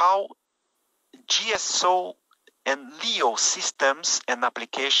of how GSO and LEO systems and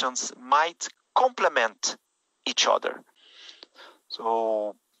applications might complement each other?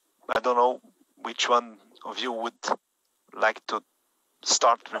 So I don't know which one of you would like to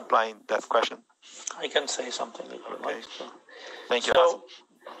start replying that question. I can say something if you like. So. Thank you.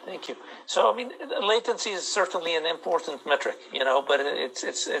 Thank you. So I mean, latency is certainly an important metric, but it's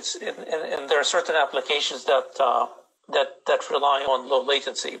and there are certain applications that rely on low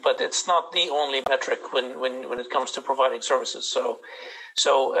latency, but it's not the only metric when it comes to providing services. So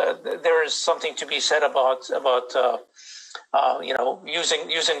there is something to be said about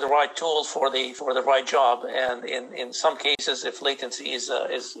using the right tool for the right job, and in some cases, if latency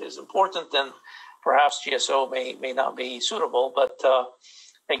is important, then perhaps GSO may not be suitable. But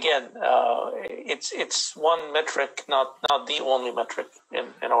again, it's one metric, not the only metric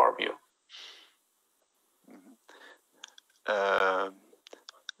in our view.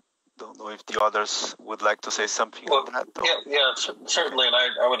 Don't know if the others would like to say something on that. Yeah, certainly, and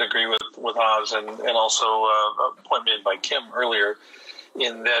I would agree with Oz, and also a point made by Kim earlier,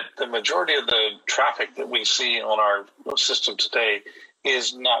 in that the majority of the traffic that we see on our system today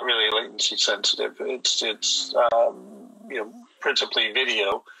is not really latency sensitive. It's principally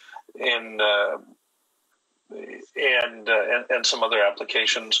video and some other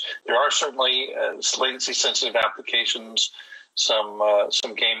applications. There are certainly latency sensitive applications. Some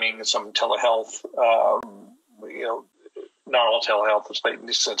gaming, some telehealth. Not all telehealth is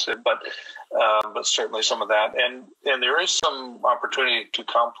latency sensitive, but certainly some of that. And there is some opportunity to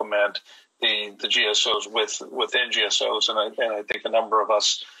complement the GSOs within GSOs, and I think a number of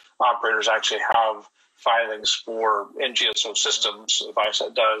us operators actually have filings for NGSO systems.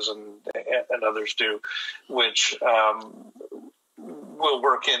 VIASAT does, and others do, which will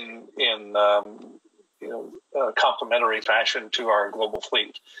work in complementary fashion to our global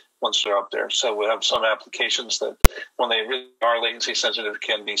fleet once they're up there. So we have some applications that, when they really are latency sensitive,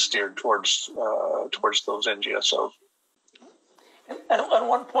 can be steered towards those NGSOs. And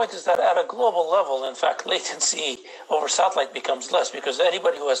one point is that at a global level, in fact, latency over satellite becomes less, because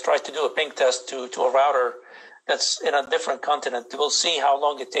anybody who has tried to do a ping test to a router that's in a different continent will see how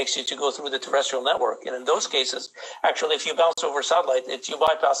long it takes you to go through the terrestrial network. And in those cases, actually, if you bounce over satellite, you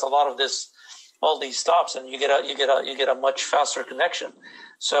bypass a lot of all these stops, and you get a much faster connection.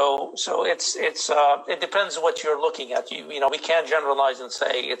 So it depends what you're looking at. We can't generalize and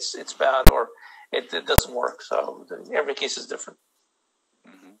say it's bad or it doesn't work. So every case is different.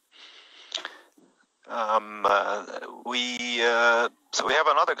 So we have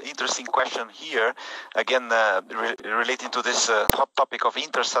another interesting question here, again relating to this hot topic of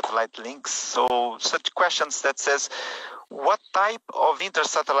inter-satellite links. So such questions that says, what type of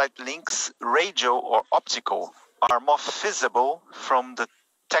inter-satellite links, radio or optical, are more feasible from the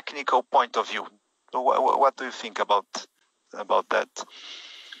technical point of view? So what do you think about that?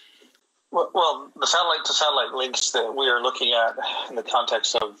 Well, the satellite-to-satellite links that we are looking at in the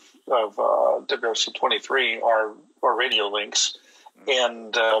context of WRC-23 are radio links,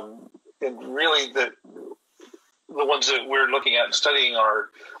 and really the ones that we're looking at and studying are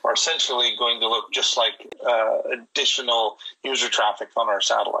essentially going to look just like additional user traffic on our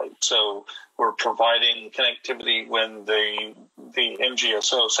satellite. So we're providing connectivity when the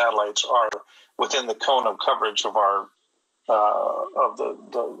NGSO satellites are within the cone of coverage of our of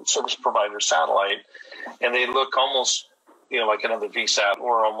the service provider satellite, and they look almost like another VSAT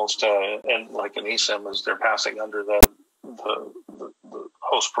or almost and like an ESIM as they're passing under the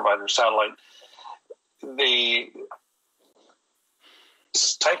host provider satellite. The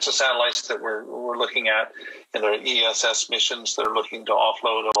types of satellites that we're looking at in their ESS missions, they're looking to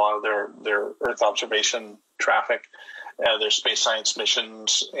offload a lot of their Earth observation traffic, their space science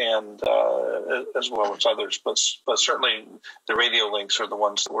missions, and as well as others. But certainly the radio links are the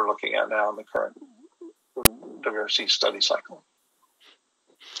ones that we're looking at now in the current WRC study cycle.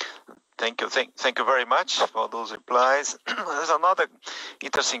 Thank you very much for those replies. There's another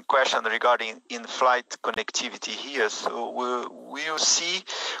interesting question regarding in-flight connectivity here. So will you see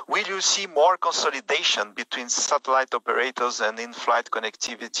more consolidation between satellite operators and in-flight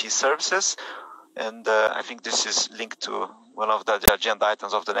connectivity services? And I think this is linked to one of the agenda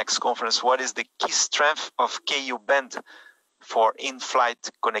items of the next conference. What is the key strength of KU band for in-flight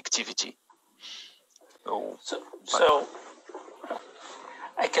connectivity? So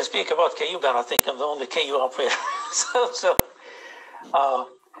I can speak about KU band. I think I'm the only KU operator. Well,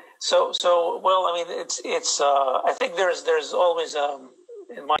 I mean, it's. I think there's always,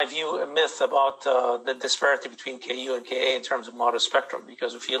 in my view, a myth about the disparity between KU and KA in terms of modest spectrum.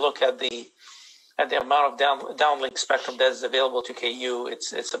 Because if you look at the amount of downlink spectrum that is available to KU,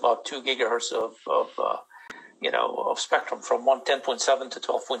 it's about 2 gigahertz of spectrum from 10.7 to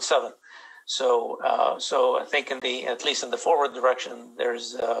 12.7. So I think at least in the forward direction, there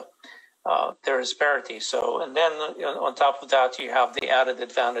is parity. So, and then on top of that, you have the added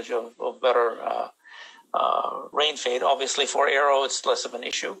advantage of better rain fade. Obviously, for aero, it's less of an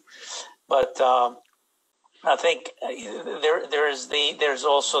issue, but I think there's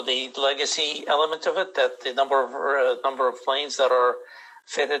also the legacy element of it, that the number of planes that are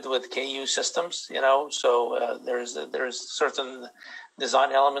fitted with KU systems. So there's certain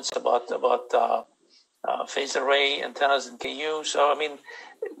design elements about phased array antennas in KU. So I mean,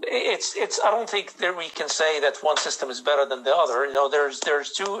 it's I don't think that we can say that one system is better than the other.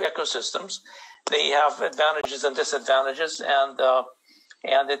 There's two ecosystems. They have advantages and disadvantages, and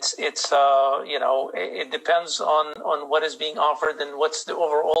it's it depends on what is being offered and what's the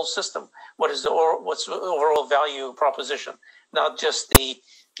overall system. What's the overall value proposition? Not just the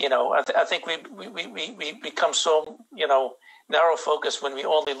I think we become so narrow focus when we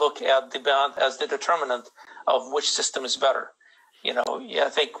only look at the band as the determinant of which system is better. I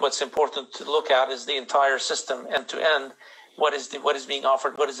think what's important to look at is the entire system end to end. What is being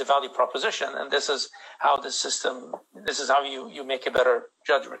offered? What is the value proposition? And this is how you make a better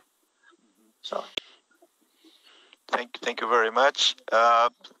judgment. So. Thank you very much.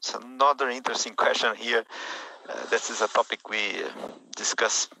 So another interesting question here. This is a topic we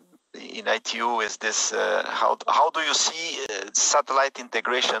discuss in ITU. Is this how do you see satellite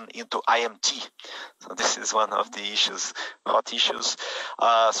integration into IMT? So this is one of the hot issues.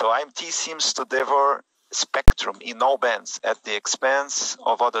 So IMT seems to devour spectrum in all bands at the expense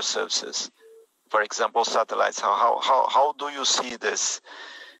of other services. For example, satellites. How do you see this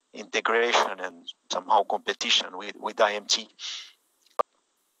integration and somehow competition with IMT?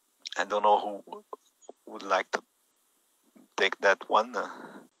 I don't know who would like to take that one.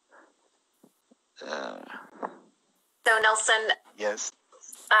 So Nelson. Yes.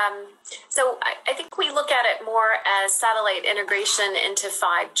 So I think we look at it more as satellite integration into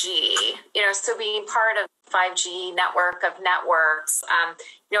 5G, so being part of 5G network of networks,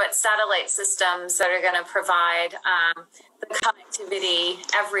 it's satellite systems that are going to provide the connectivity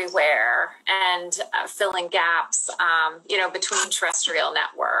everywhere and filling gaps, between terrestrial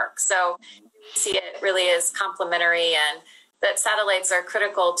networks. So we see it really as complementary, and that satellites are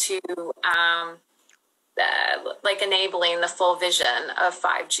critical to enabling the full vision of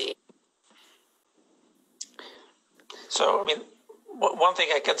 5G. So, I mean, one thing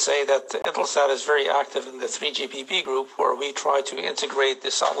I can say that INTELSAT is very active in the 3GPP group, where we try to integrate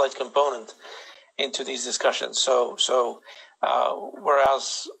the satellite component into these discussions. So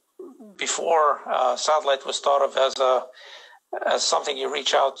whereas before satellite was thought of as something you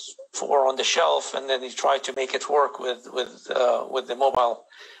reach out for on the shelf, and then you try to make it work with the mobile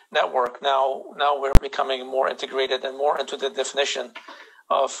network. Now we're becoming more integrated and more into the definition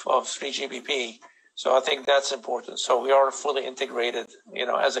of 3GPP. So I think that's important. So we are fully integrated,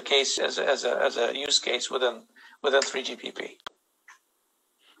 as a case, as a use case within 3GPP.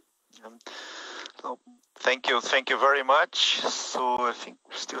 So thank you very much. So I think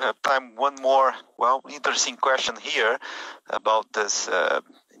we still have time. One more, interesting question here about this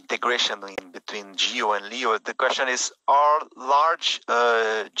integration in between GEO and LEO. The question is, are large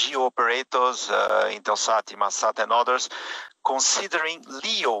GEO operators, INTELSAT, INMARSAT, and others, considering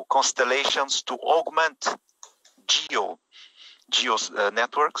LEO constellations to augment GEO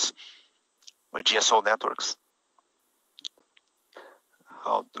networks, or GSO networks?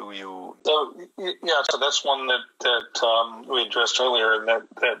 How do you? So that's one that we addressed earlier, and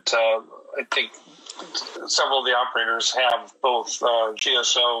that I think several of the operators have both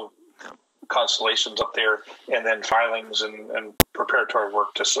GSO constellations up there, and then filings and preparatory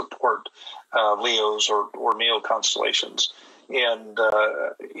work to support LEOs or MEO constellations. And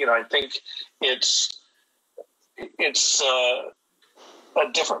I think it's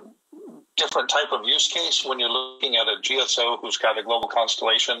a different type of use case when you're looking at a GSO who's got a global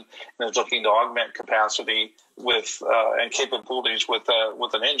constellation and is looking to augment capacity with and capabilities with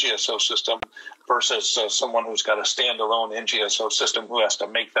an NGSO system versus someone who's got a standalone NGSO system who has to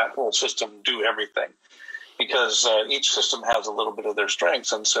make that whole system do everything. Because each system has a little bit of their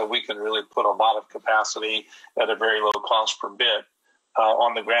strengths, and so we can really put a lot of capacity at a very low cost per bit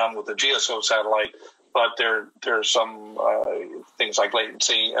on the ground with a GSO satellite. But there's some things like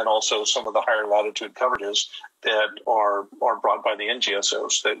latency and also some of the higher latitude coverages that are brought by the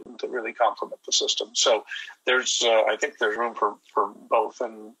NGSOs that really complement the system. So I think there's room for both,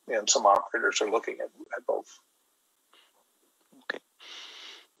 and some operators are looking at both. Okay.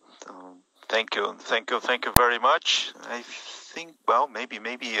 Thank you very much. I think maybe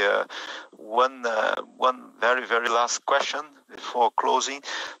one very, very last question before closing.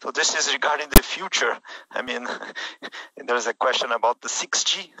 So this is regarding the future. I mean, there's a question about the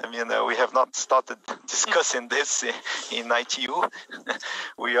 6G. I mean, we have not started discussing this in ITU.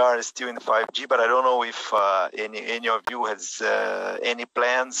 We are still in 5G, but I don't know if any of you has any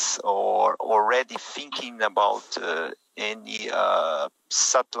plans or already thinking about any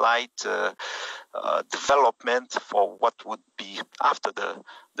satellite development for what would be after the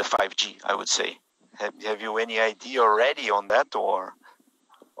 5G, I would say. Have you any idea already on that, or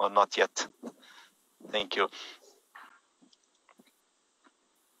not yet? Thank you.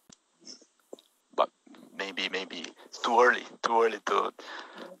 But maybe too early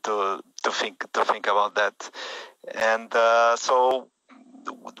to think about that. And so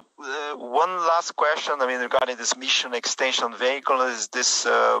one last question, regarding this mission extension vehicle, is this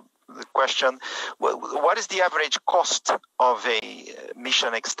question: what is the average cost of a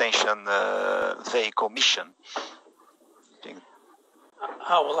mission extension vehicle mission?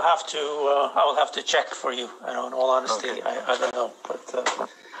 I will have to check for you. In all honesty, okay. I don't know, but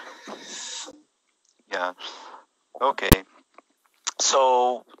yeah. Okay.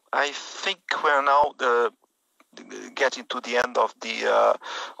 So I think we're now getting to the end of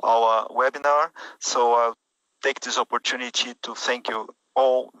our webinar. So I'll take this opportunity to thank you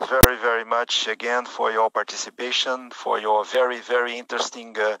all very, very much again for your participation, for your very, very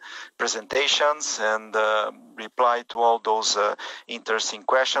interesting presentations, and reply to all those interesting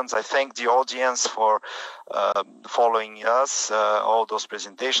questions. I thank the audience for following us, all those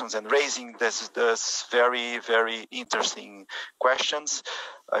presentations, and raising this very, very interesting questions.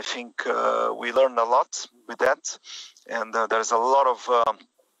 I think we learned a lot with that, and there's a lot of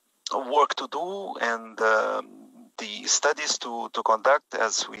work to do, and the studies to conduct,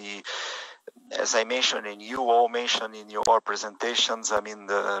 as I mentioned, and you all mentioned in your presentations,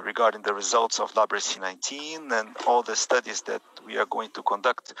 regarding the results of LabRC-19 and all the studies that we are going to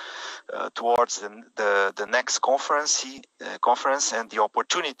conduct towards the next conference and the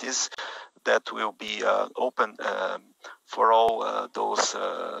opportunities that will be open for all those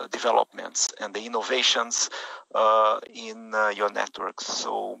developments and the innovations in your networks.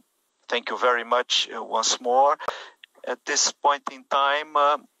 So thank you very much once more. At this point in time,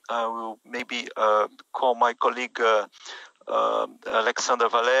 I will maybe call my colleague Alexander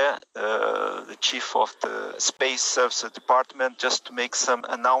Vallet, the chief of the Space Services Department, just to make some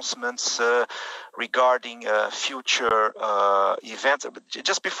announcements regarding future events. But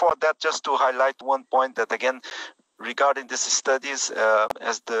just before that, just to highlight one point that again, regarding these studies,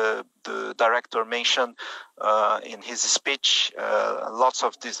 as the director mentioned in his speech,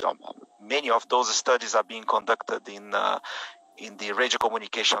 many of those studies are being conducted in the radio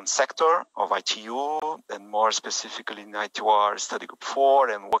communication sector of ITU, and more specifically in ITUR Study Group 4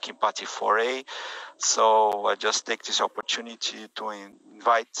 and Working Party 4A. So I just take this opportunity to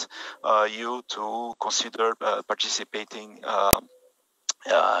invite you to consider participating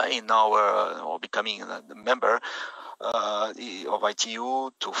in our, or becoming a member of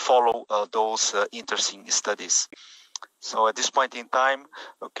ITU to follow those interesting studies. So at this point in time,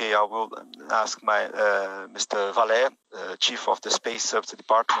 okay, I will ask my Mr. Vallet, Chief of the Space Services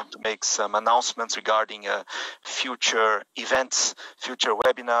Department, to make some announcements regarding future events, future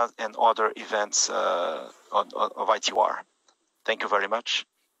webinars, and other events of ITUR. Thank you very much.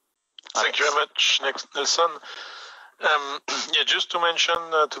 Thank you very much, Nelson. Yeah, just to mention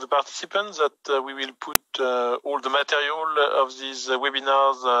to the participants that we will put all the material of these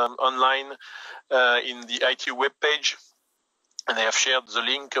webinars online in the ITU webpage, and I have shared the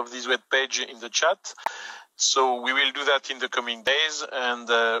link of this webpage in the chat. So we will do that in the coming days, and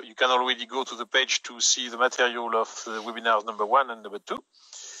you can already go to the page to see the material of the webinars number 1 and number 2.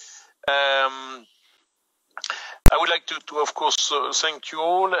 I would like to of course, thank you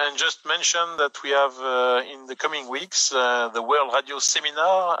all, and just mention that we have in the coming weeks the World Radio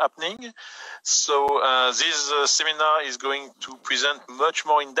Seminar happening. So this seminar is going to present much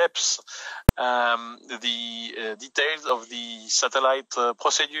more in depth the details of the satellite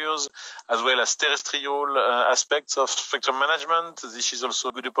procedures, as well as terrestrial aspects of spectrum management. This is also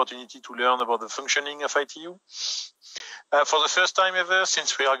a good opportunity to learn about the functioning of ITU. For the first time ever,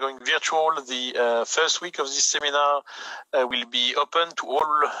 since we are going virtual, the first week of this seminar will be open to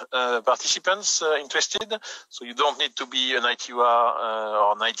all participants interested. So you don't need to be an ITUR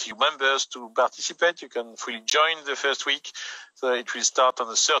or an ITU members to participate. You can fully join the first week. So it will start on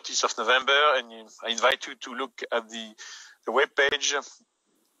the 30th of November, and I invite you to look at the webpage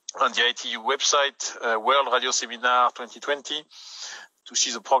on the ITU website, World Radio Seminar 2020, to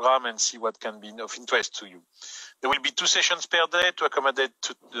see the program and see what can be of interest to you. There will be 2 sessions per day to accommodate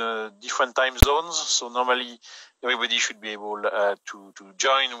different time zones. So normally everybody should be able to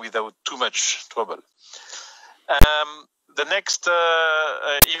join without too much trouble. The next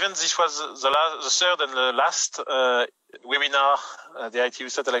event, this was the third and the last webinar, the ITU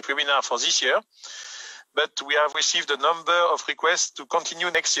Satellite webinar for this year. But we have received a number of requests to continue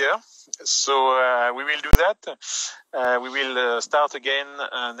next year. So we will do that. We will start again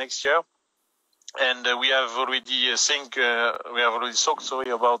next year. And we have already talked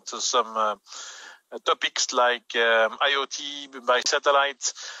about some topics like IoT by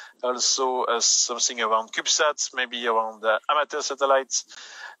satellite, also something around CubeSats, maybe around amateur satellites.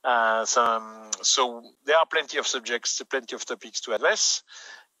 So there are plenty of subjects, plenty of topics to address,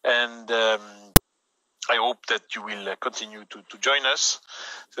 and I hope that you will continue to join us.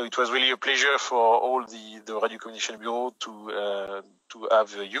 So it was really a pleasure for all the Radio Communication Bureau to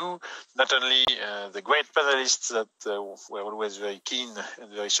have you, not only the great panelists that were always very keen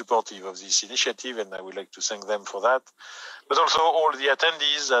and very supportive of this initiative, and I would like to thank them for that, but also all the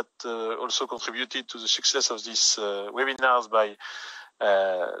attendees that also contributed to the success of these webinars by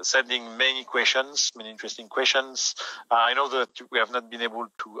sending many questions, many interesting questions. I know that we have not been able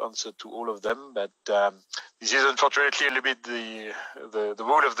to answer to all of them, but this is unfortunately a little bit the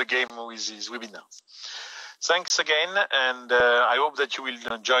rule of the game with these webinars. Thanks again, and I hope that you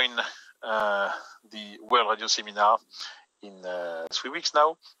will join the World Radio Seminar in 3 weeks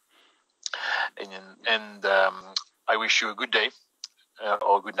now. And I wish you a good day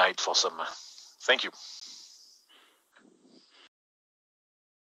or good night for some. Thank you.